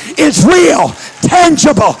is real,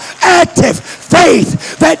 tangible, active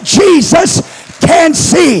faith that Jesus can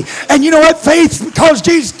see. And you know what? Faith, because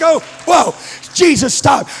Jesus whoa, Jesus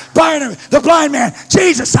stopped. The blind man,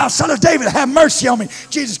 Jesus, thou son of David, have mercy on me.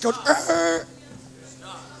 Jesus goes,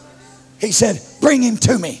 He said, bring him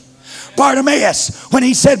to me. Bartimaeus, when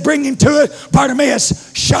he said bring him to it,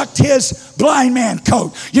 Bartimaeus shucked his blind man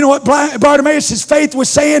coat. You know what Bartimaeus' faith was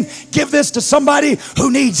saying? Give this to somebody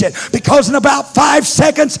who needs it. Because in about 5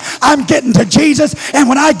 seconds, I'm getting to Jesus. And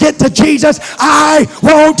when I get to Jesus, I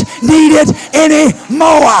won't need it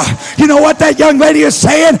anymore. You know what that young lady is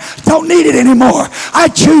saying? Don't need it anymore. I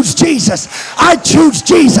choose Jesus. I choose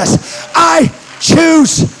Jesus. I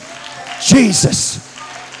choose Jesus.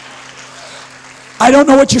 I don't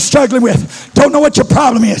know what you're struggling with. Don't know what your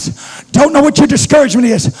problem is. Don't know what your discouragement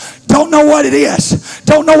is. Don't know what it is.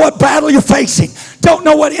 Don't know what battle you're facing. Don't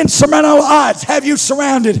know what insurmountable odds have you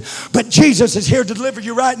surrounded. But Jesus is here to deliver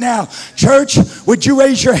you right now. Church, would you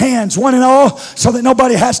raise your hands, one and all, so that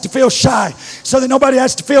nobody has to feel shy, so that nobody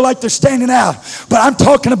has to feel like they're standing out. But I'm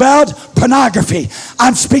talking about pornography.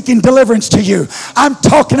 I'm speaking deliverance to you. I'm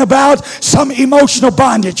talking about some emotional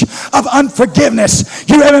bondage of unforgiveness.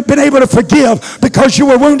 You haven't been able to forgive because you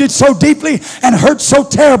were wounded so deeply and hurt so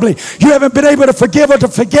terribly. You haven't been able to forgive or to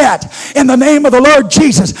forget. In the name of the Lord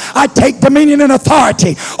Jesus, I take dominion and authority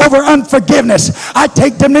over unforgiveness. I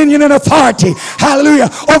take dominion and authority, hallelujah,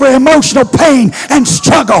 over emotional pain and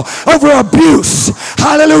struggle, over abuse,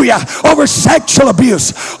 hallelujah, over sexual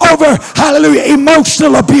abuse, over, hallelujah,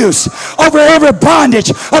 emotional abuse, over every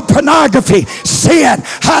bondage of pornography, sin,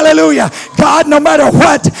 hallelujah. God, no matter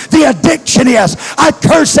what the addiction is, I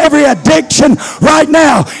curse every addiction right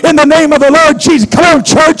now in the name of the Lord Jesus. Come on,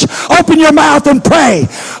 church, open your mouth and pray.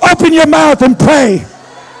 Open your mouth and pray.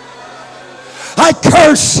 I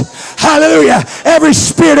curse, hallelujah, every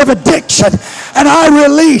spirit of addiction, and I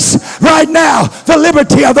release right now the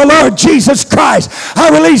liberty of the Lord Jesus Christ. I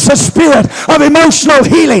release the spirit of emotional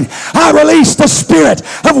healing. I release the spirit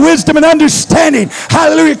of wisdom and understanding,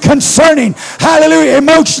 hallelujah, concerning, hallelujah,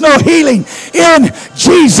 emotional healing in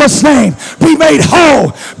Jesus' name. Be made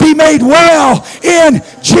whole, be made well in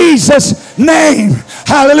Jesus' name.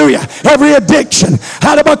 Hallelujah. Every addiction,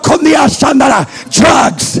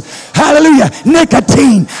 drugs, hallelujah,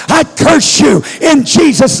 nicotine, I curse you in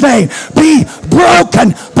Jesus' name. Be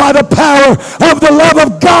broken by the power of the love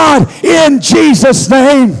of God in Jesus'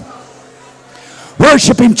 name.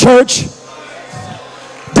 Worship Him, church.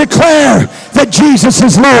 Declare that Jesus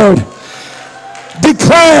is Lord.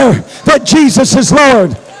 Declare that Jesus is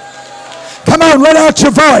Lord. Come on, let out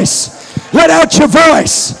your voice. Let out your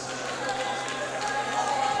voice.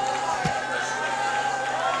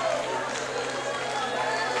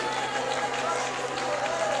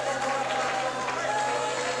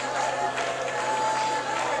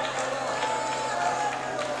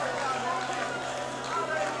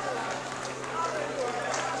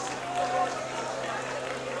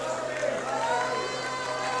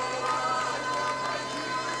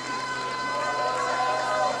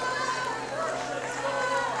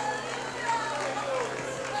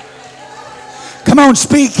 Come on,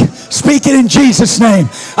 speak it in Jesus' name.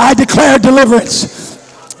 I declare deliverance.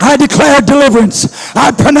 I declare deliverance.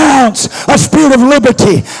 I pronounce a spirit of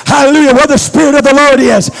liberty. Hallelujah. Where the Spirit of the Lord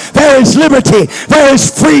is, there is liberty. There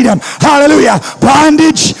is freedom. Hallelujah.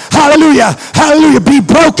 Bondage. Hallelujah. Hallelujah. Be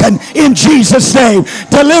broken in Jesus' name.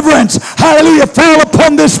 Deliverance. Hallelujah. Fall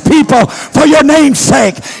upon this people for your name's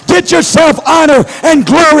sake. Get yourself honor and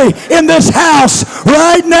glory in this house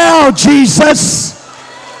right now, Jesus.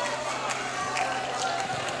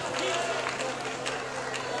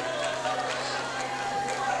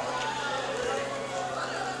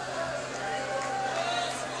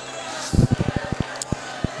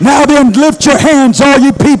 Now then, lift your hands, all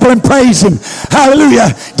you people, and praise Him.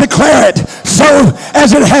 Hallelujah. Declare it. So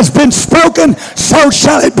as it has been spoken, so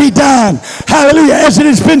shall it be done. Hallelujah. As it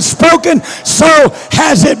has been spoken, so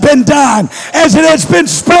has it been done. As it has been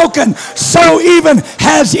spoken, so even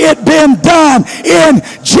has it been done in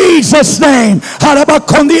Jesus' name.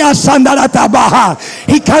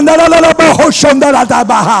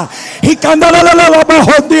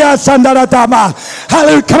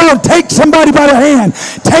 Hallelujah. Come on, take somebody by the hand.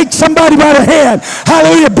 Take somebody by the hand.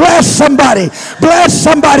 Hallelujah. Bless somebody. Bless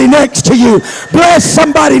somebody next to you. Bless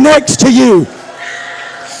somebody next to you.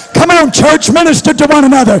 Come on, church, minister to one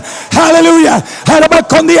another. Hallelujah.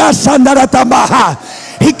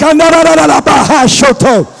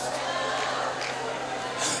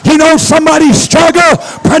 You know somebody's struggle,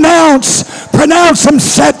 pronounce them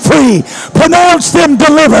set free. Pronounce them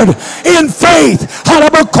delivered in faith.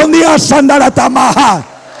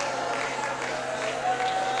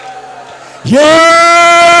 Yes.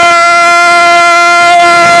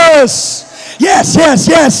 Yes, yes,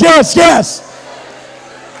 yes, yes, yes.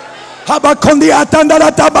 In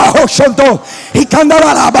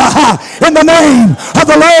the name of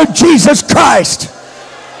the Lord Jesus Christ.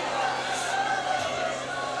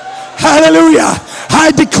 Hallelujah.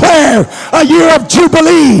 I declare a year of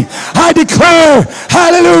jubilee. I declare,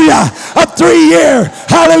 hallelujah, a 3-year,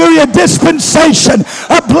 hallelujah, dispensation,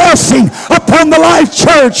 a blessing upon the Life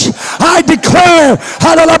Church. I declare,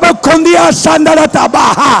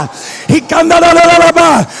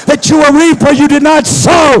 that you will reap where you did not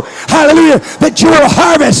sow. Hallelujah. That you will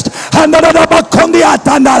harvest.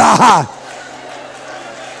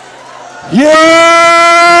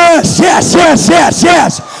 Yes, yes, yes, yes,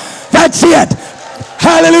 yes. That's it.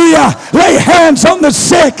 Hallelujah. Lay hands on the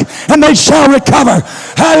sick and they shall recover.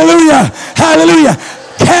 Hallelujah. Hallelujah.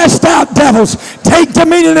 Cast out devils. Take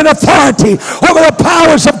dominion and authority over the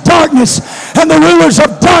powers of darkness and the rulers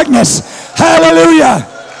of darkness. Hallelujah.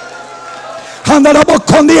 Go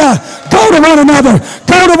to one another.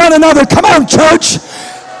 Go to one another. Come on, church.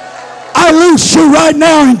 I loose you right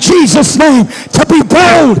now in Jesus' name to be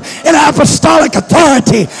bold in apostolic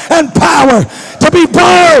authority and power. To be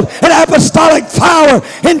bold in apostolic power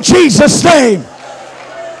in Jesus' name.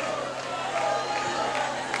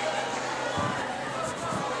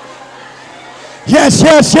 Yes,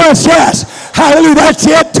 yes, yes, yes. Hallelujah. That's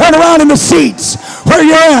it. Turn around in the seats where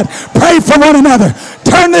you're at. Pray for one another.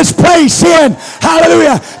 Turn this place in,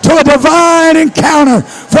 hallelujah, to a divine encounter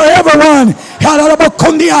for everyone.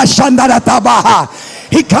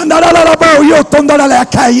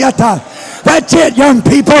 That's it, young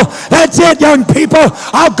people. That's it, young people.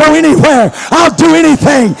 I'll go anywhere. I'll do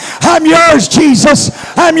anything. I'm yours, Jesus.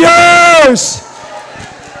 I'm yours.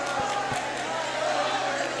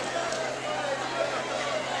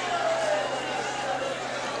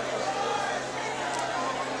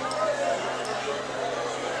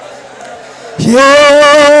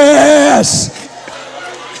 Yes.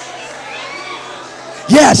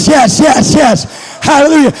 Yes, yes, yes, yes.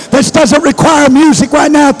 Hallelujah. This doesn't require music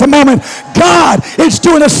right now at the moment. God is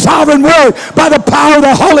doing a sovereign work by the power of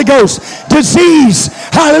the Holy Ghost. Disease,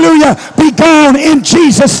 hallelujah, be gone in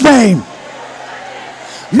Jesus' name.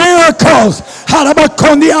 Miracles.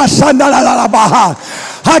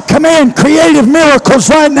 I command creative miracles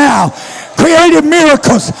right now. Creative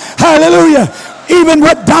miracles. Hallelujah. Even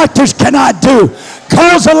what doctors cannot do.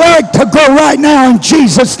 Cause a leg to grow right now in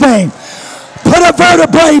Jesus' name. Put a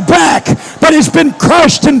vertebrae back that has been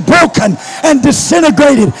crushed and broken and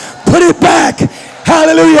disintegrated. Put it back.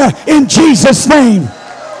 Hallelujah. In Jesus' name.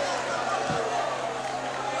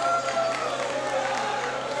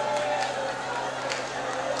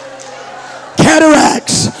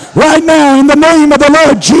 Cataracts right now in the name of the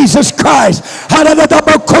Lord Jesus Christ.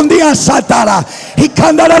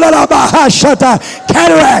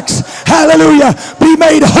 Cataracts, hallelujah, be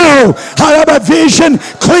made whole. Vision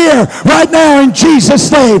clear right now in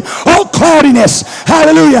Jesus' name. All cloudiness,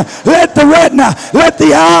 hallelujah, let the retina, let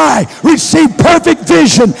the eye receive perfect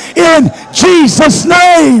vision in Jesus'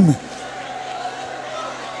 name.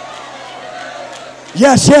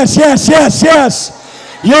 Yes, yes, yes, yes, yes.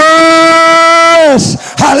 Yes,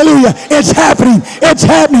 hallelujah. It's happening. It's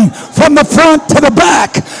happening from the front to the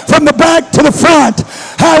back, from the back to the front.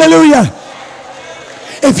 Hallelujah.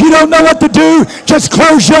 If you don't know what to do, just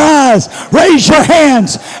close your eyes, raise your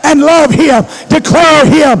hands, and love him. Declare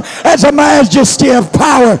him as a majesty of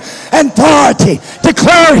power and authority.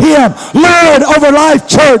 Declare him Lord over Life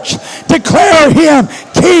Church. Declare him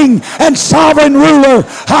King and sovereign ruler.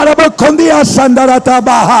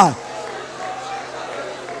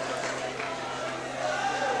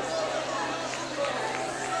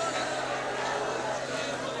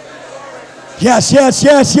 Yes, yes,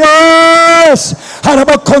 yes, yes.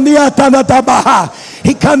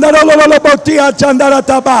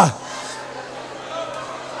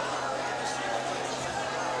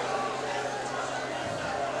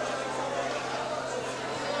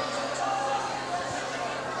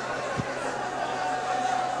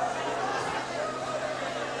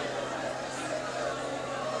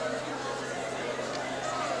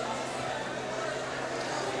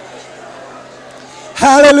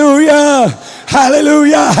 Hallelujah.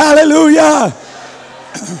 Hallelujah. Hallelujah.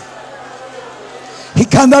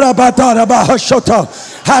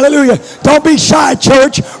 Hallelujah. Don't be shy,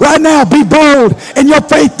 church. Right now, be bold in your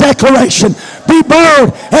faith declaration. Be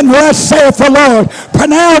bold and thus saith the Lord.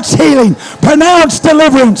 Pronounce healing. Pronounce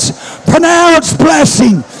deliverance. Pronounce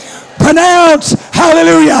blessing. Pronounce,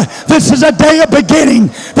 hallelujah, this is a day of beginning.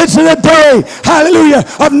 This is a day, hallelujah,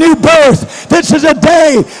 of new birth. This is a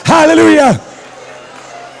day, hallelujah,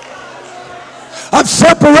 of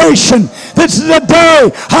separation. This is a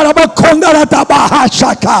day.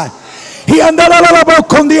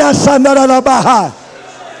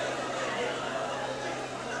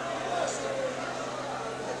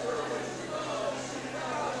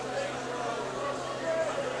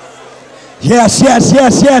 Yes, yes,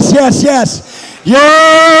 yes, yes, yes, yes.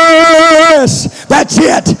 Yes, that's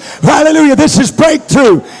it. Hallelujah. This is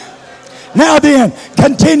breakthrough. Now then,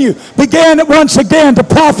 continue. Begin once again to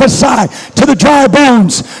prophesy to the dry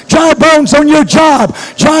bones. Dry bones on your job.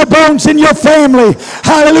 Dry bones in your family.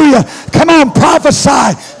 Hallelujah. Come on,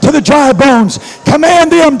 prophesy to the dry bones.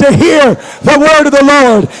 Command them to hear the word of the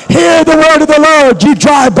Lord. Hear the word of the Lord, you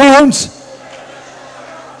dry bones.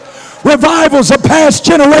 Revivals of past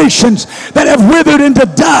generations that have withered into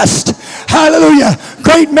dust. Hallelujah.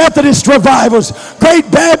 Great Methodist revivals, great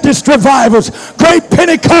Baptist revivals, great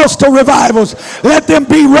Pentecostal revivals. Let them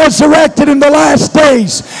be resurrected in the last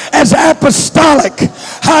days as apostolic.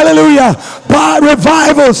 Hallelujah. By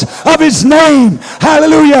revivals of his name.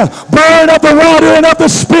 Hallelujah. Born of the water and of the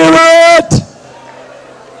Spirit.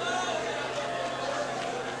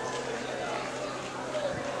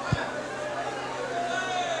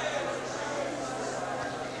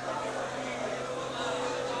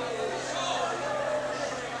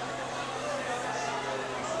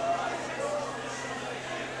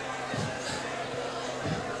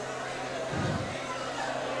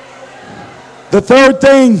 The third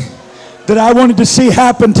thing that I wanted to see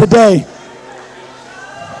happen today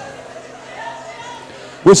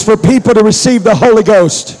was for people to receive the Holy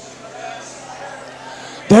Ghost.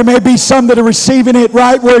 There may be some that are receiving it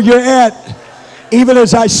right where you're at, even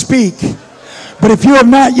as I speak. But if you have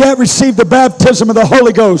not yet received the baptism of the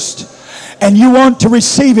Holy Ghost and you want to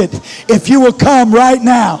receive it, if you will come right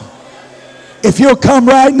now, if you'll come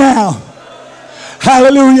right now,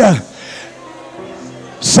 hallelujah.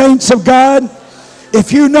 Saints of God,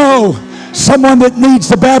 if you know someone that needs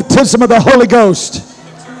the baptism of the Holy Ghost,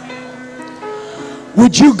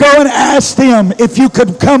 would you go and ask them if you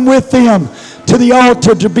could come with them to the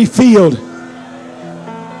altar to be filled?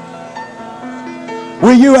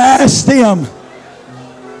 Will you ask them?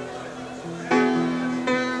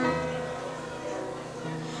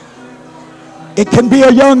 It can be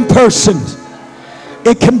a young person.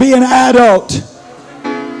 It can be an adult.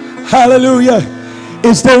 Hallelujah.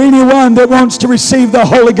 Is there anyone that wants to receive the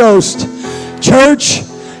Holy Ghost? Church,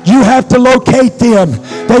 you have to locate them.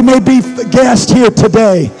 They may be guests here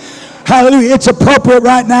today. Hallelujah. It's appropriate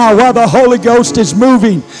right now while the Holy Ghost is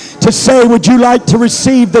moving to say, would you like to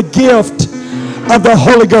receive the gift of the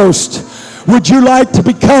Holy Ghost? Would you like to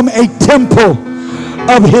become a temple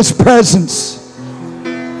of his presence?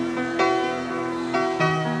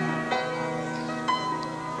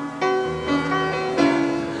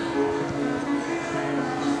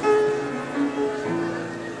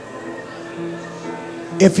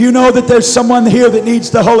 If you know that there's someone here that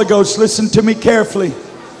needs the Holy Ghost, listen to me carefully.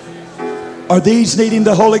 Are these needing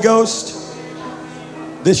the Holy Ghost?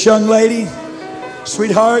 This young lady,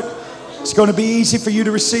 sweetheart, it's going to be easy for you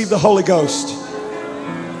to receive the Holy Ghost.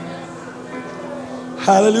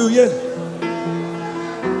 Hallelujah.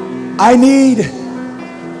 I need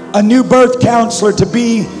a new birth counselor to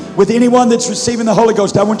be with anyone that's receiving the Holy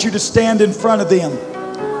Ghost. I want you to stand in front of them.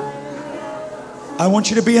 I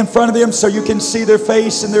want you to be in front of them so you can see their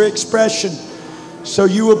face and their expression, so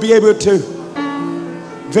you will be able to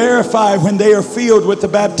verify when they are filled with the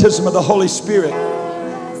baptism of the Holy Spirit.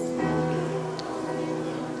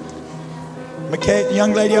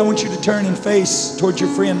 Young lady, I want you to turn and face towards your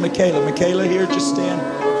friend Michaela. Michaela, here, just stand.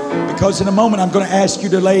 Because in a moment I'm going to ask you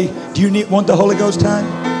to lay, do you want the Holy Ghost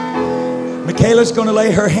time? Michaela's going to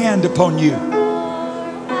lay her hand upon you.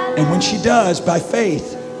 And when she does, by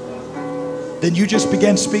faith, then you just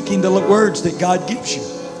begin speaking the words that God gives you.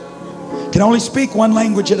 You can only speak one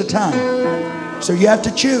language at a time. So you have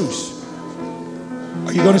to choose.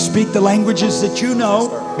 Are you going to speak the languages that you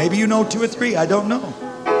know? Maybe you know 2 or 3. I don't know.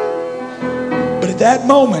 But at that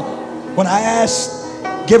moment, when I asked,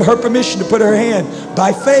 give her permission to put her hand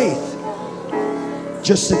by faith,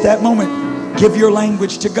 just at that moment, give your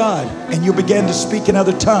language to God and you'll begin to speak in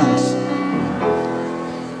other tongues.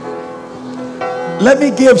 Let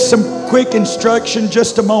me give some quick instruction,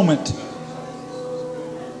 just a moment.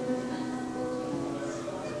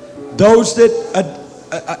 Those that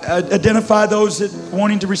identify those that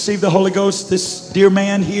wanting to receive the Holy Ghost, this dear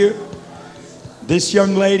man here, this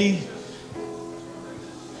young lady.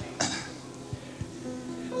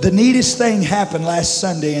 The neatest thing happened last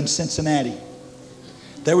Sunday in Cincinnati.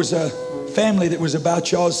 There was a family that was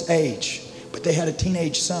about y'all's age, but they had a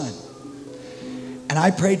teenage son. And I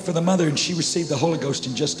prayed for the mother and she received the Holy Ghost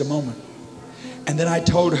in just a moment. And then I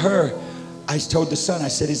told the son, I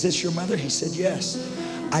said, is this your mother? He said, yes.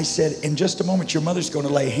 I said, in just a moment, your mother's going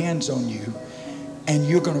to lay hands on you and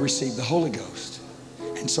you're going to receive the Holy Ghost.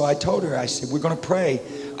 And so I told her, I said, we're going to pray.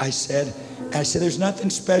 I said, there's nothing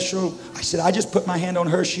special. I said, I just put my hand on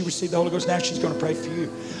her. She received the Holy Ghost. Now she's going to pray for you.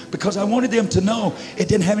 Because I wanted them to know it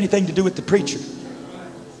didn't have anything to do with the preacher.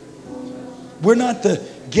 We're not the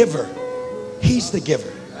giver. He's the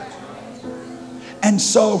giver. And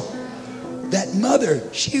so that mother,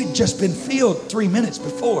 she had just been filled 3 minutes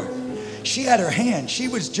before. She had her hand. She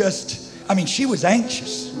was she was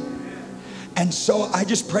anxious. And so I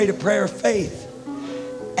just prayed a prayer of faith.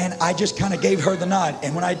 And I just kind of gave her the nod.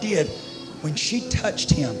 And when I did, when she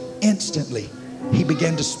touched him, instantly, he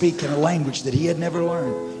began to speak in a language that he had never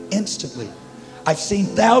learned. Instantly. I've seen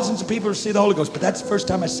thousands of people receive the Holy Ghost, but that's the first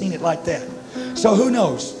time I've seen it like that. So who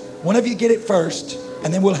knows? One of you get it first,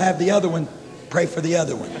 and then we'll have the other one pray for the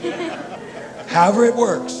other one. However it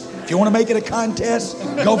works. If you want to make it a contest,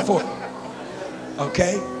 go for it.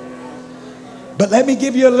 Okay? But let me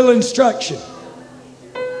give you a little instruction.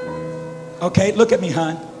 Okay, look at me,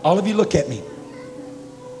 hon. All of you look at me.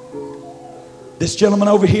 This gentleman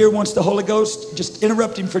over here wants the Holy Ghost. Just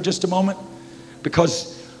interrupt him for just a moment.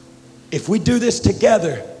 Because if we do this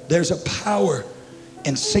together, there's a power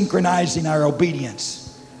in synchronizing our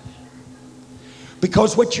obedience.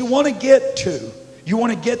 Because what you want to get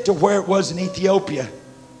to where it was in Ethiopia.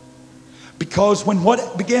 Because when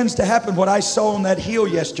what begins to happen, what I saw on that hill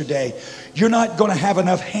yesterday, you're not going to have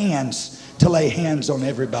enough hands to lay hands on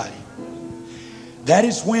everybody. That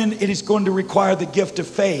is when it is going to require the gift of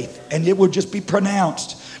faith, and it will just be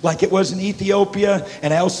pronounced like it was in Ethiopia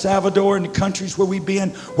and El Salvador and the countries where we've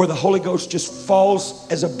been, where the Holy Ghost just falls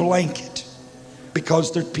as a blanket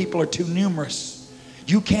because the people are too numerous.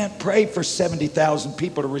 You can't pray for 70,000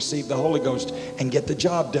 people to receive the Holy Ghost and get the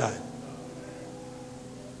job done.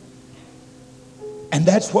 And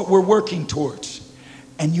that's what we're working towards.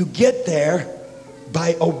 And you get there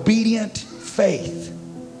by obedient faith.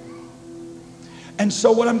 And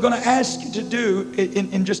so what I'm going to ask you to do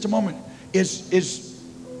in just a moment is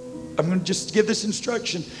I'm going to just give this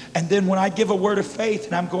instruction. And then when I give a word of faith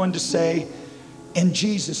and I'm going to say, in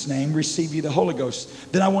Jesus' name, receive you the Holy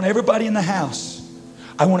Ghost. Then I want everybody in the house.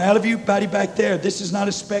 I want all of you, everybody back there. This is not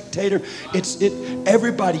a spectator.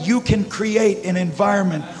 Everybody. You can create an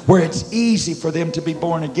environment where it's easy for them to be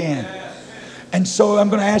born again. And so I'm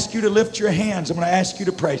going to ask you to lift your hands. I'm going to ask you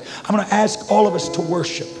to praise. I'm going to ask all of us to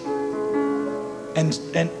worship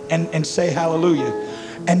and say hallelujah.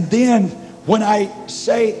 And then when I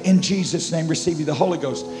say in Jesus' name, receive you the Holy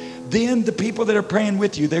Ghost, then the people that are praying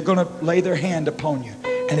with you, they're going to lay their hand upon you.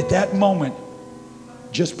 And at that moment,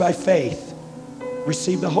 just by faith,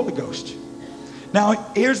 receive the Holy Ghost.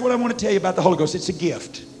 Now, here's what I want to tell you about the Holy Ghost. It's a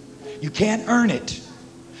gift. You can't earn it.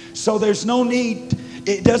 So there's no need.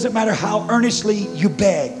 It doesn't matter how earnestly you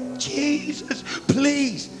beg. Jesus,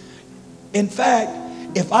 please. In fact,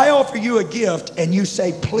 if I offer you a gift and you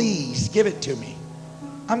say, please give it to me,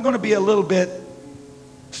 I'm going to be a little bit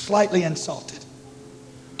slightly insulted.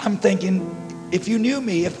 I'm thinking, if you knew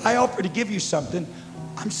me, if I offer to give you something,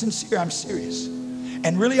 I'm sincere, I'm serious.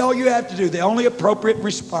 And really all you have to do, the only appropriate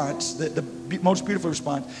response, the most beautiful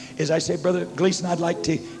response, is I say, Brother Gleason, I'd like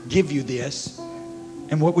to give you this.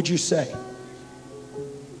 And what would you say?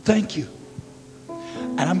 Thank you.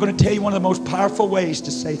 And I'm going to tell you one of the most powerful ways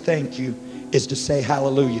to say thank you is to say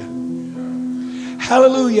hallelujah.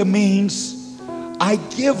 Hallelujah means I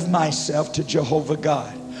give myself to Jehovah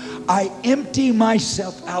God. I empty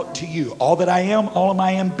myself out to you. All that I am, all of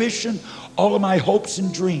my ambition, all of my hopes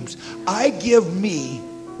and dreams. I give me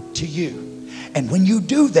to you. And when you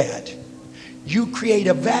do that, you create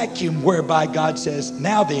a vacuum whereby God says,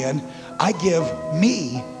 now then, I give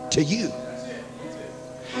me to you.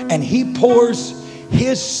 And he pours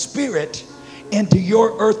his Spirit into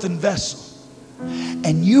your earthen vessel.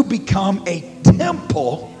 And you become a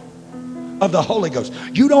temple of the Holy Ghost.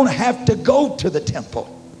 You don't have to go to the temple.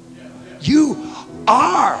 You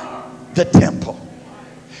are the temple.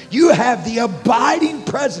 You have the abiding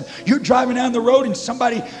presence. You're driving down the road and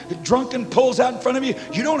somebody drunken pulls out in front of you.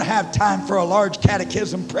 You don't have time for a large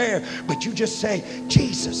catechism prayer, but you just say,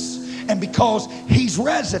 Jesus. And because he's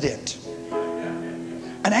resident,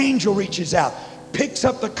 an angel reaches out, picks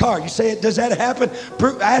up the car. You say, does that happen?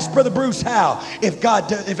 Ask Brother Bruce how.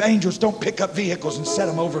 If angels don't pick up vehicles and set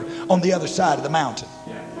them over on the other side of the mountain.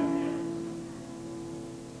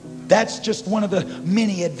 That's just one of the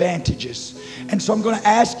many advantages. And so I'm going to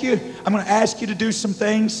ask you to do some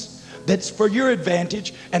things that's for your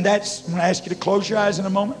advantage. And I'm going to ask you to close your eyes in a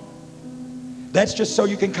moment. That's just so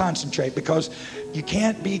you can concentrate, because you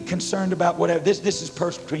can't be concerned about whatever. This is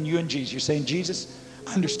personal between you and Jesus. You're saying, Jesus,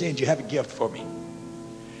 I understand you have a gift for me.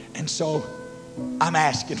 And so I'm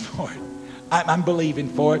asking for it. I'm believing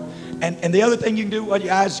for it. And the other thing you can do while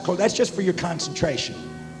your eyes are closed, that's just for your concentration.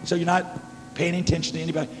 So you're not paying attention to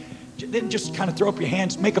anybody. Then just kind of throw up your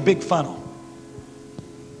hands, make a big funnel.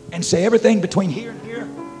 And say everything between here and here,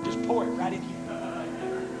 just pour it right in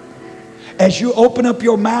here. As you open up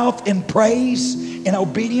your mouth in praise, in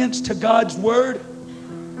obedience to God's word,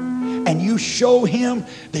 and you show him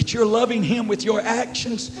that you're loving him with your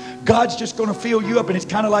actions, God's just going to fill you up. And it's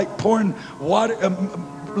kind of like pouring water,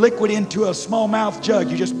 liquid into a small mouth jug.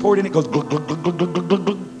 You just pour it in, it goes glug, glug, glug, glug, glug, glug,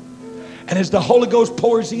 glug. And as the Holy Ghost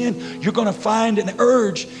pours in, you're going to find an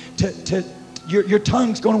urge your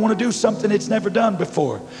tongue's going to want to do something it's never done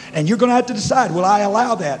before. And you're going to have to decide, will I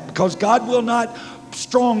allow that? Because God will not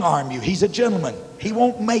strong arm you. He's a gentleman. He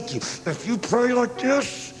won't make you. If you pray like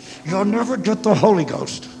this, you'll never get the Holy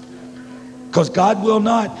Ghost. Because God will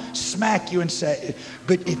not smack you and say,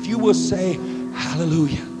 but if you will say,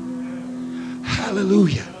 hallelujah,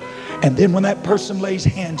 hallelujah. And then when that person lays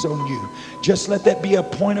hands on you, just let that be a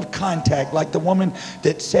point of contact, like the woman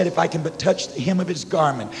that said, if I can but touch the hem of his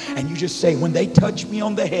garment. And you just say, when they touch me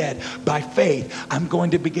on the head, by faith, I'm going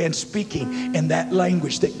to begin speaking in that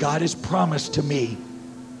language that God has promised to me.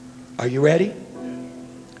 Are you ready?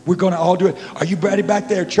 We're going to all do it. Are you ready back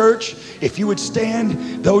there, church? If you would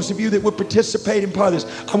stand, those of you that would participate in part of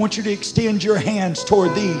this, I want you to extend your hands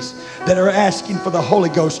toward these that are asking for the Holy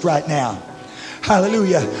Ghost right now.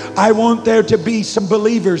 Hallelujah. I want there to be some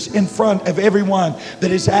believers in front of everyone that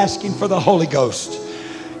is asking for the Holy Ghost.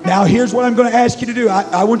 Now, here's what I'm going to ask you to do.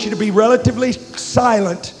 I want you to be relatively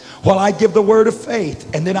silent while I give the word of faith.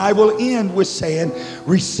 And then I will end with saying,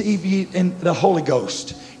 receive ye in the Holy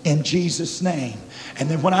Ghost in Jesus' name. And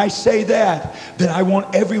then when I say that, then I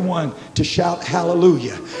want everyone to shout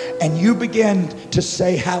hallelujah. And you begin to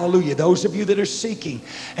say hallelujah. Those of you that are seeking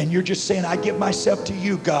and you're just saying, I give myself to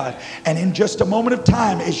you, God. And in just a moment of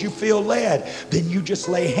time, as you feel led, then you just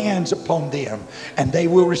lay hands upon them and they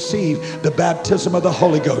will receive the baptism of the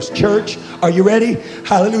Holy Ghost. Church, are you ready?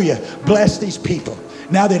 Hallelujah. Bless these people.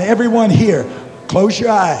 Now then, everyone here, close your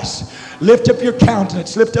eyes. Lift up your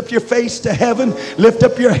countenance. Lift up your face to heaven. Lift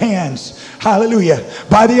up your hands. Hallelujah.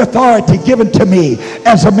 By the authority given to me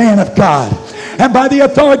as a man of God, and by the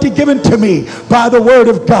authority given to me by the word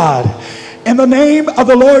of God, in the name of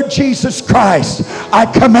the Lord Jesus Christ, I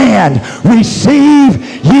command, receive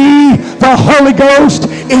ye the Holy Ghost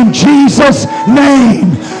in Jesus'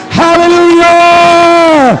 name.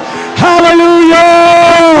 Hallelujah. Hallelujah.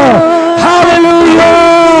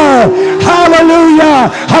 Hallelujah. Hallelujah.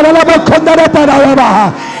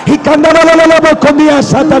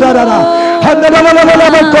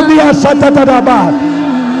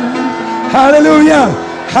 Hallelujah.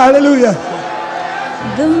 Hallelujah.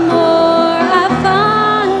 The more I find.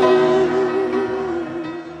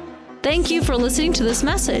 Thank you for listening to this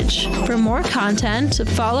message. For more content,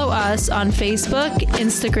 follow us on Facebook,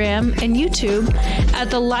 Instagram, and YouTube at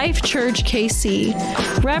The Life Church KC.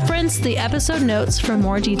 Reference the episode notes for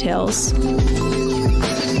more details.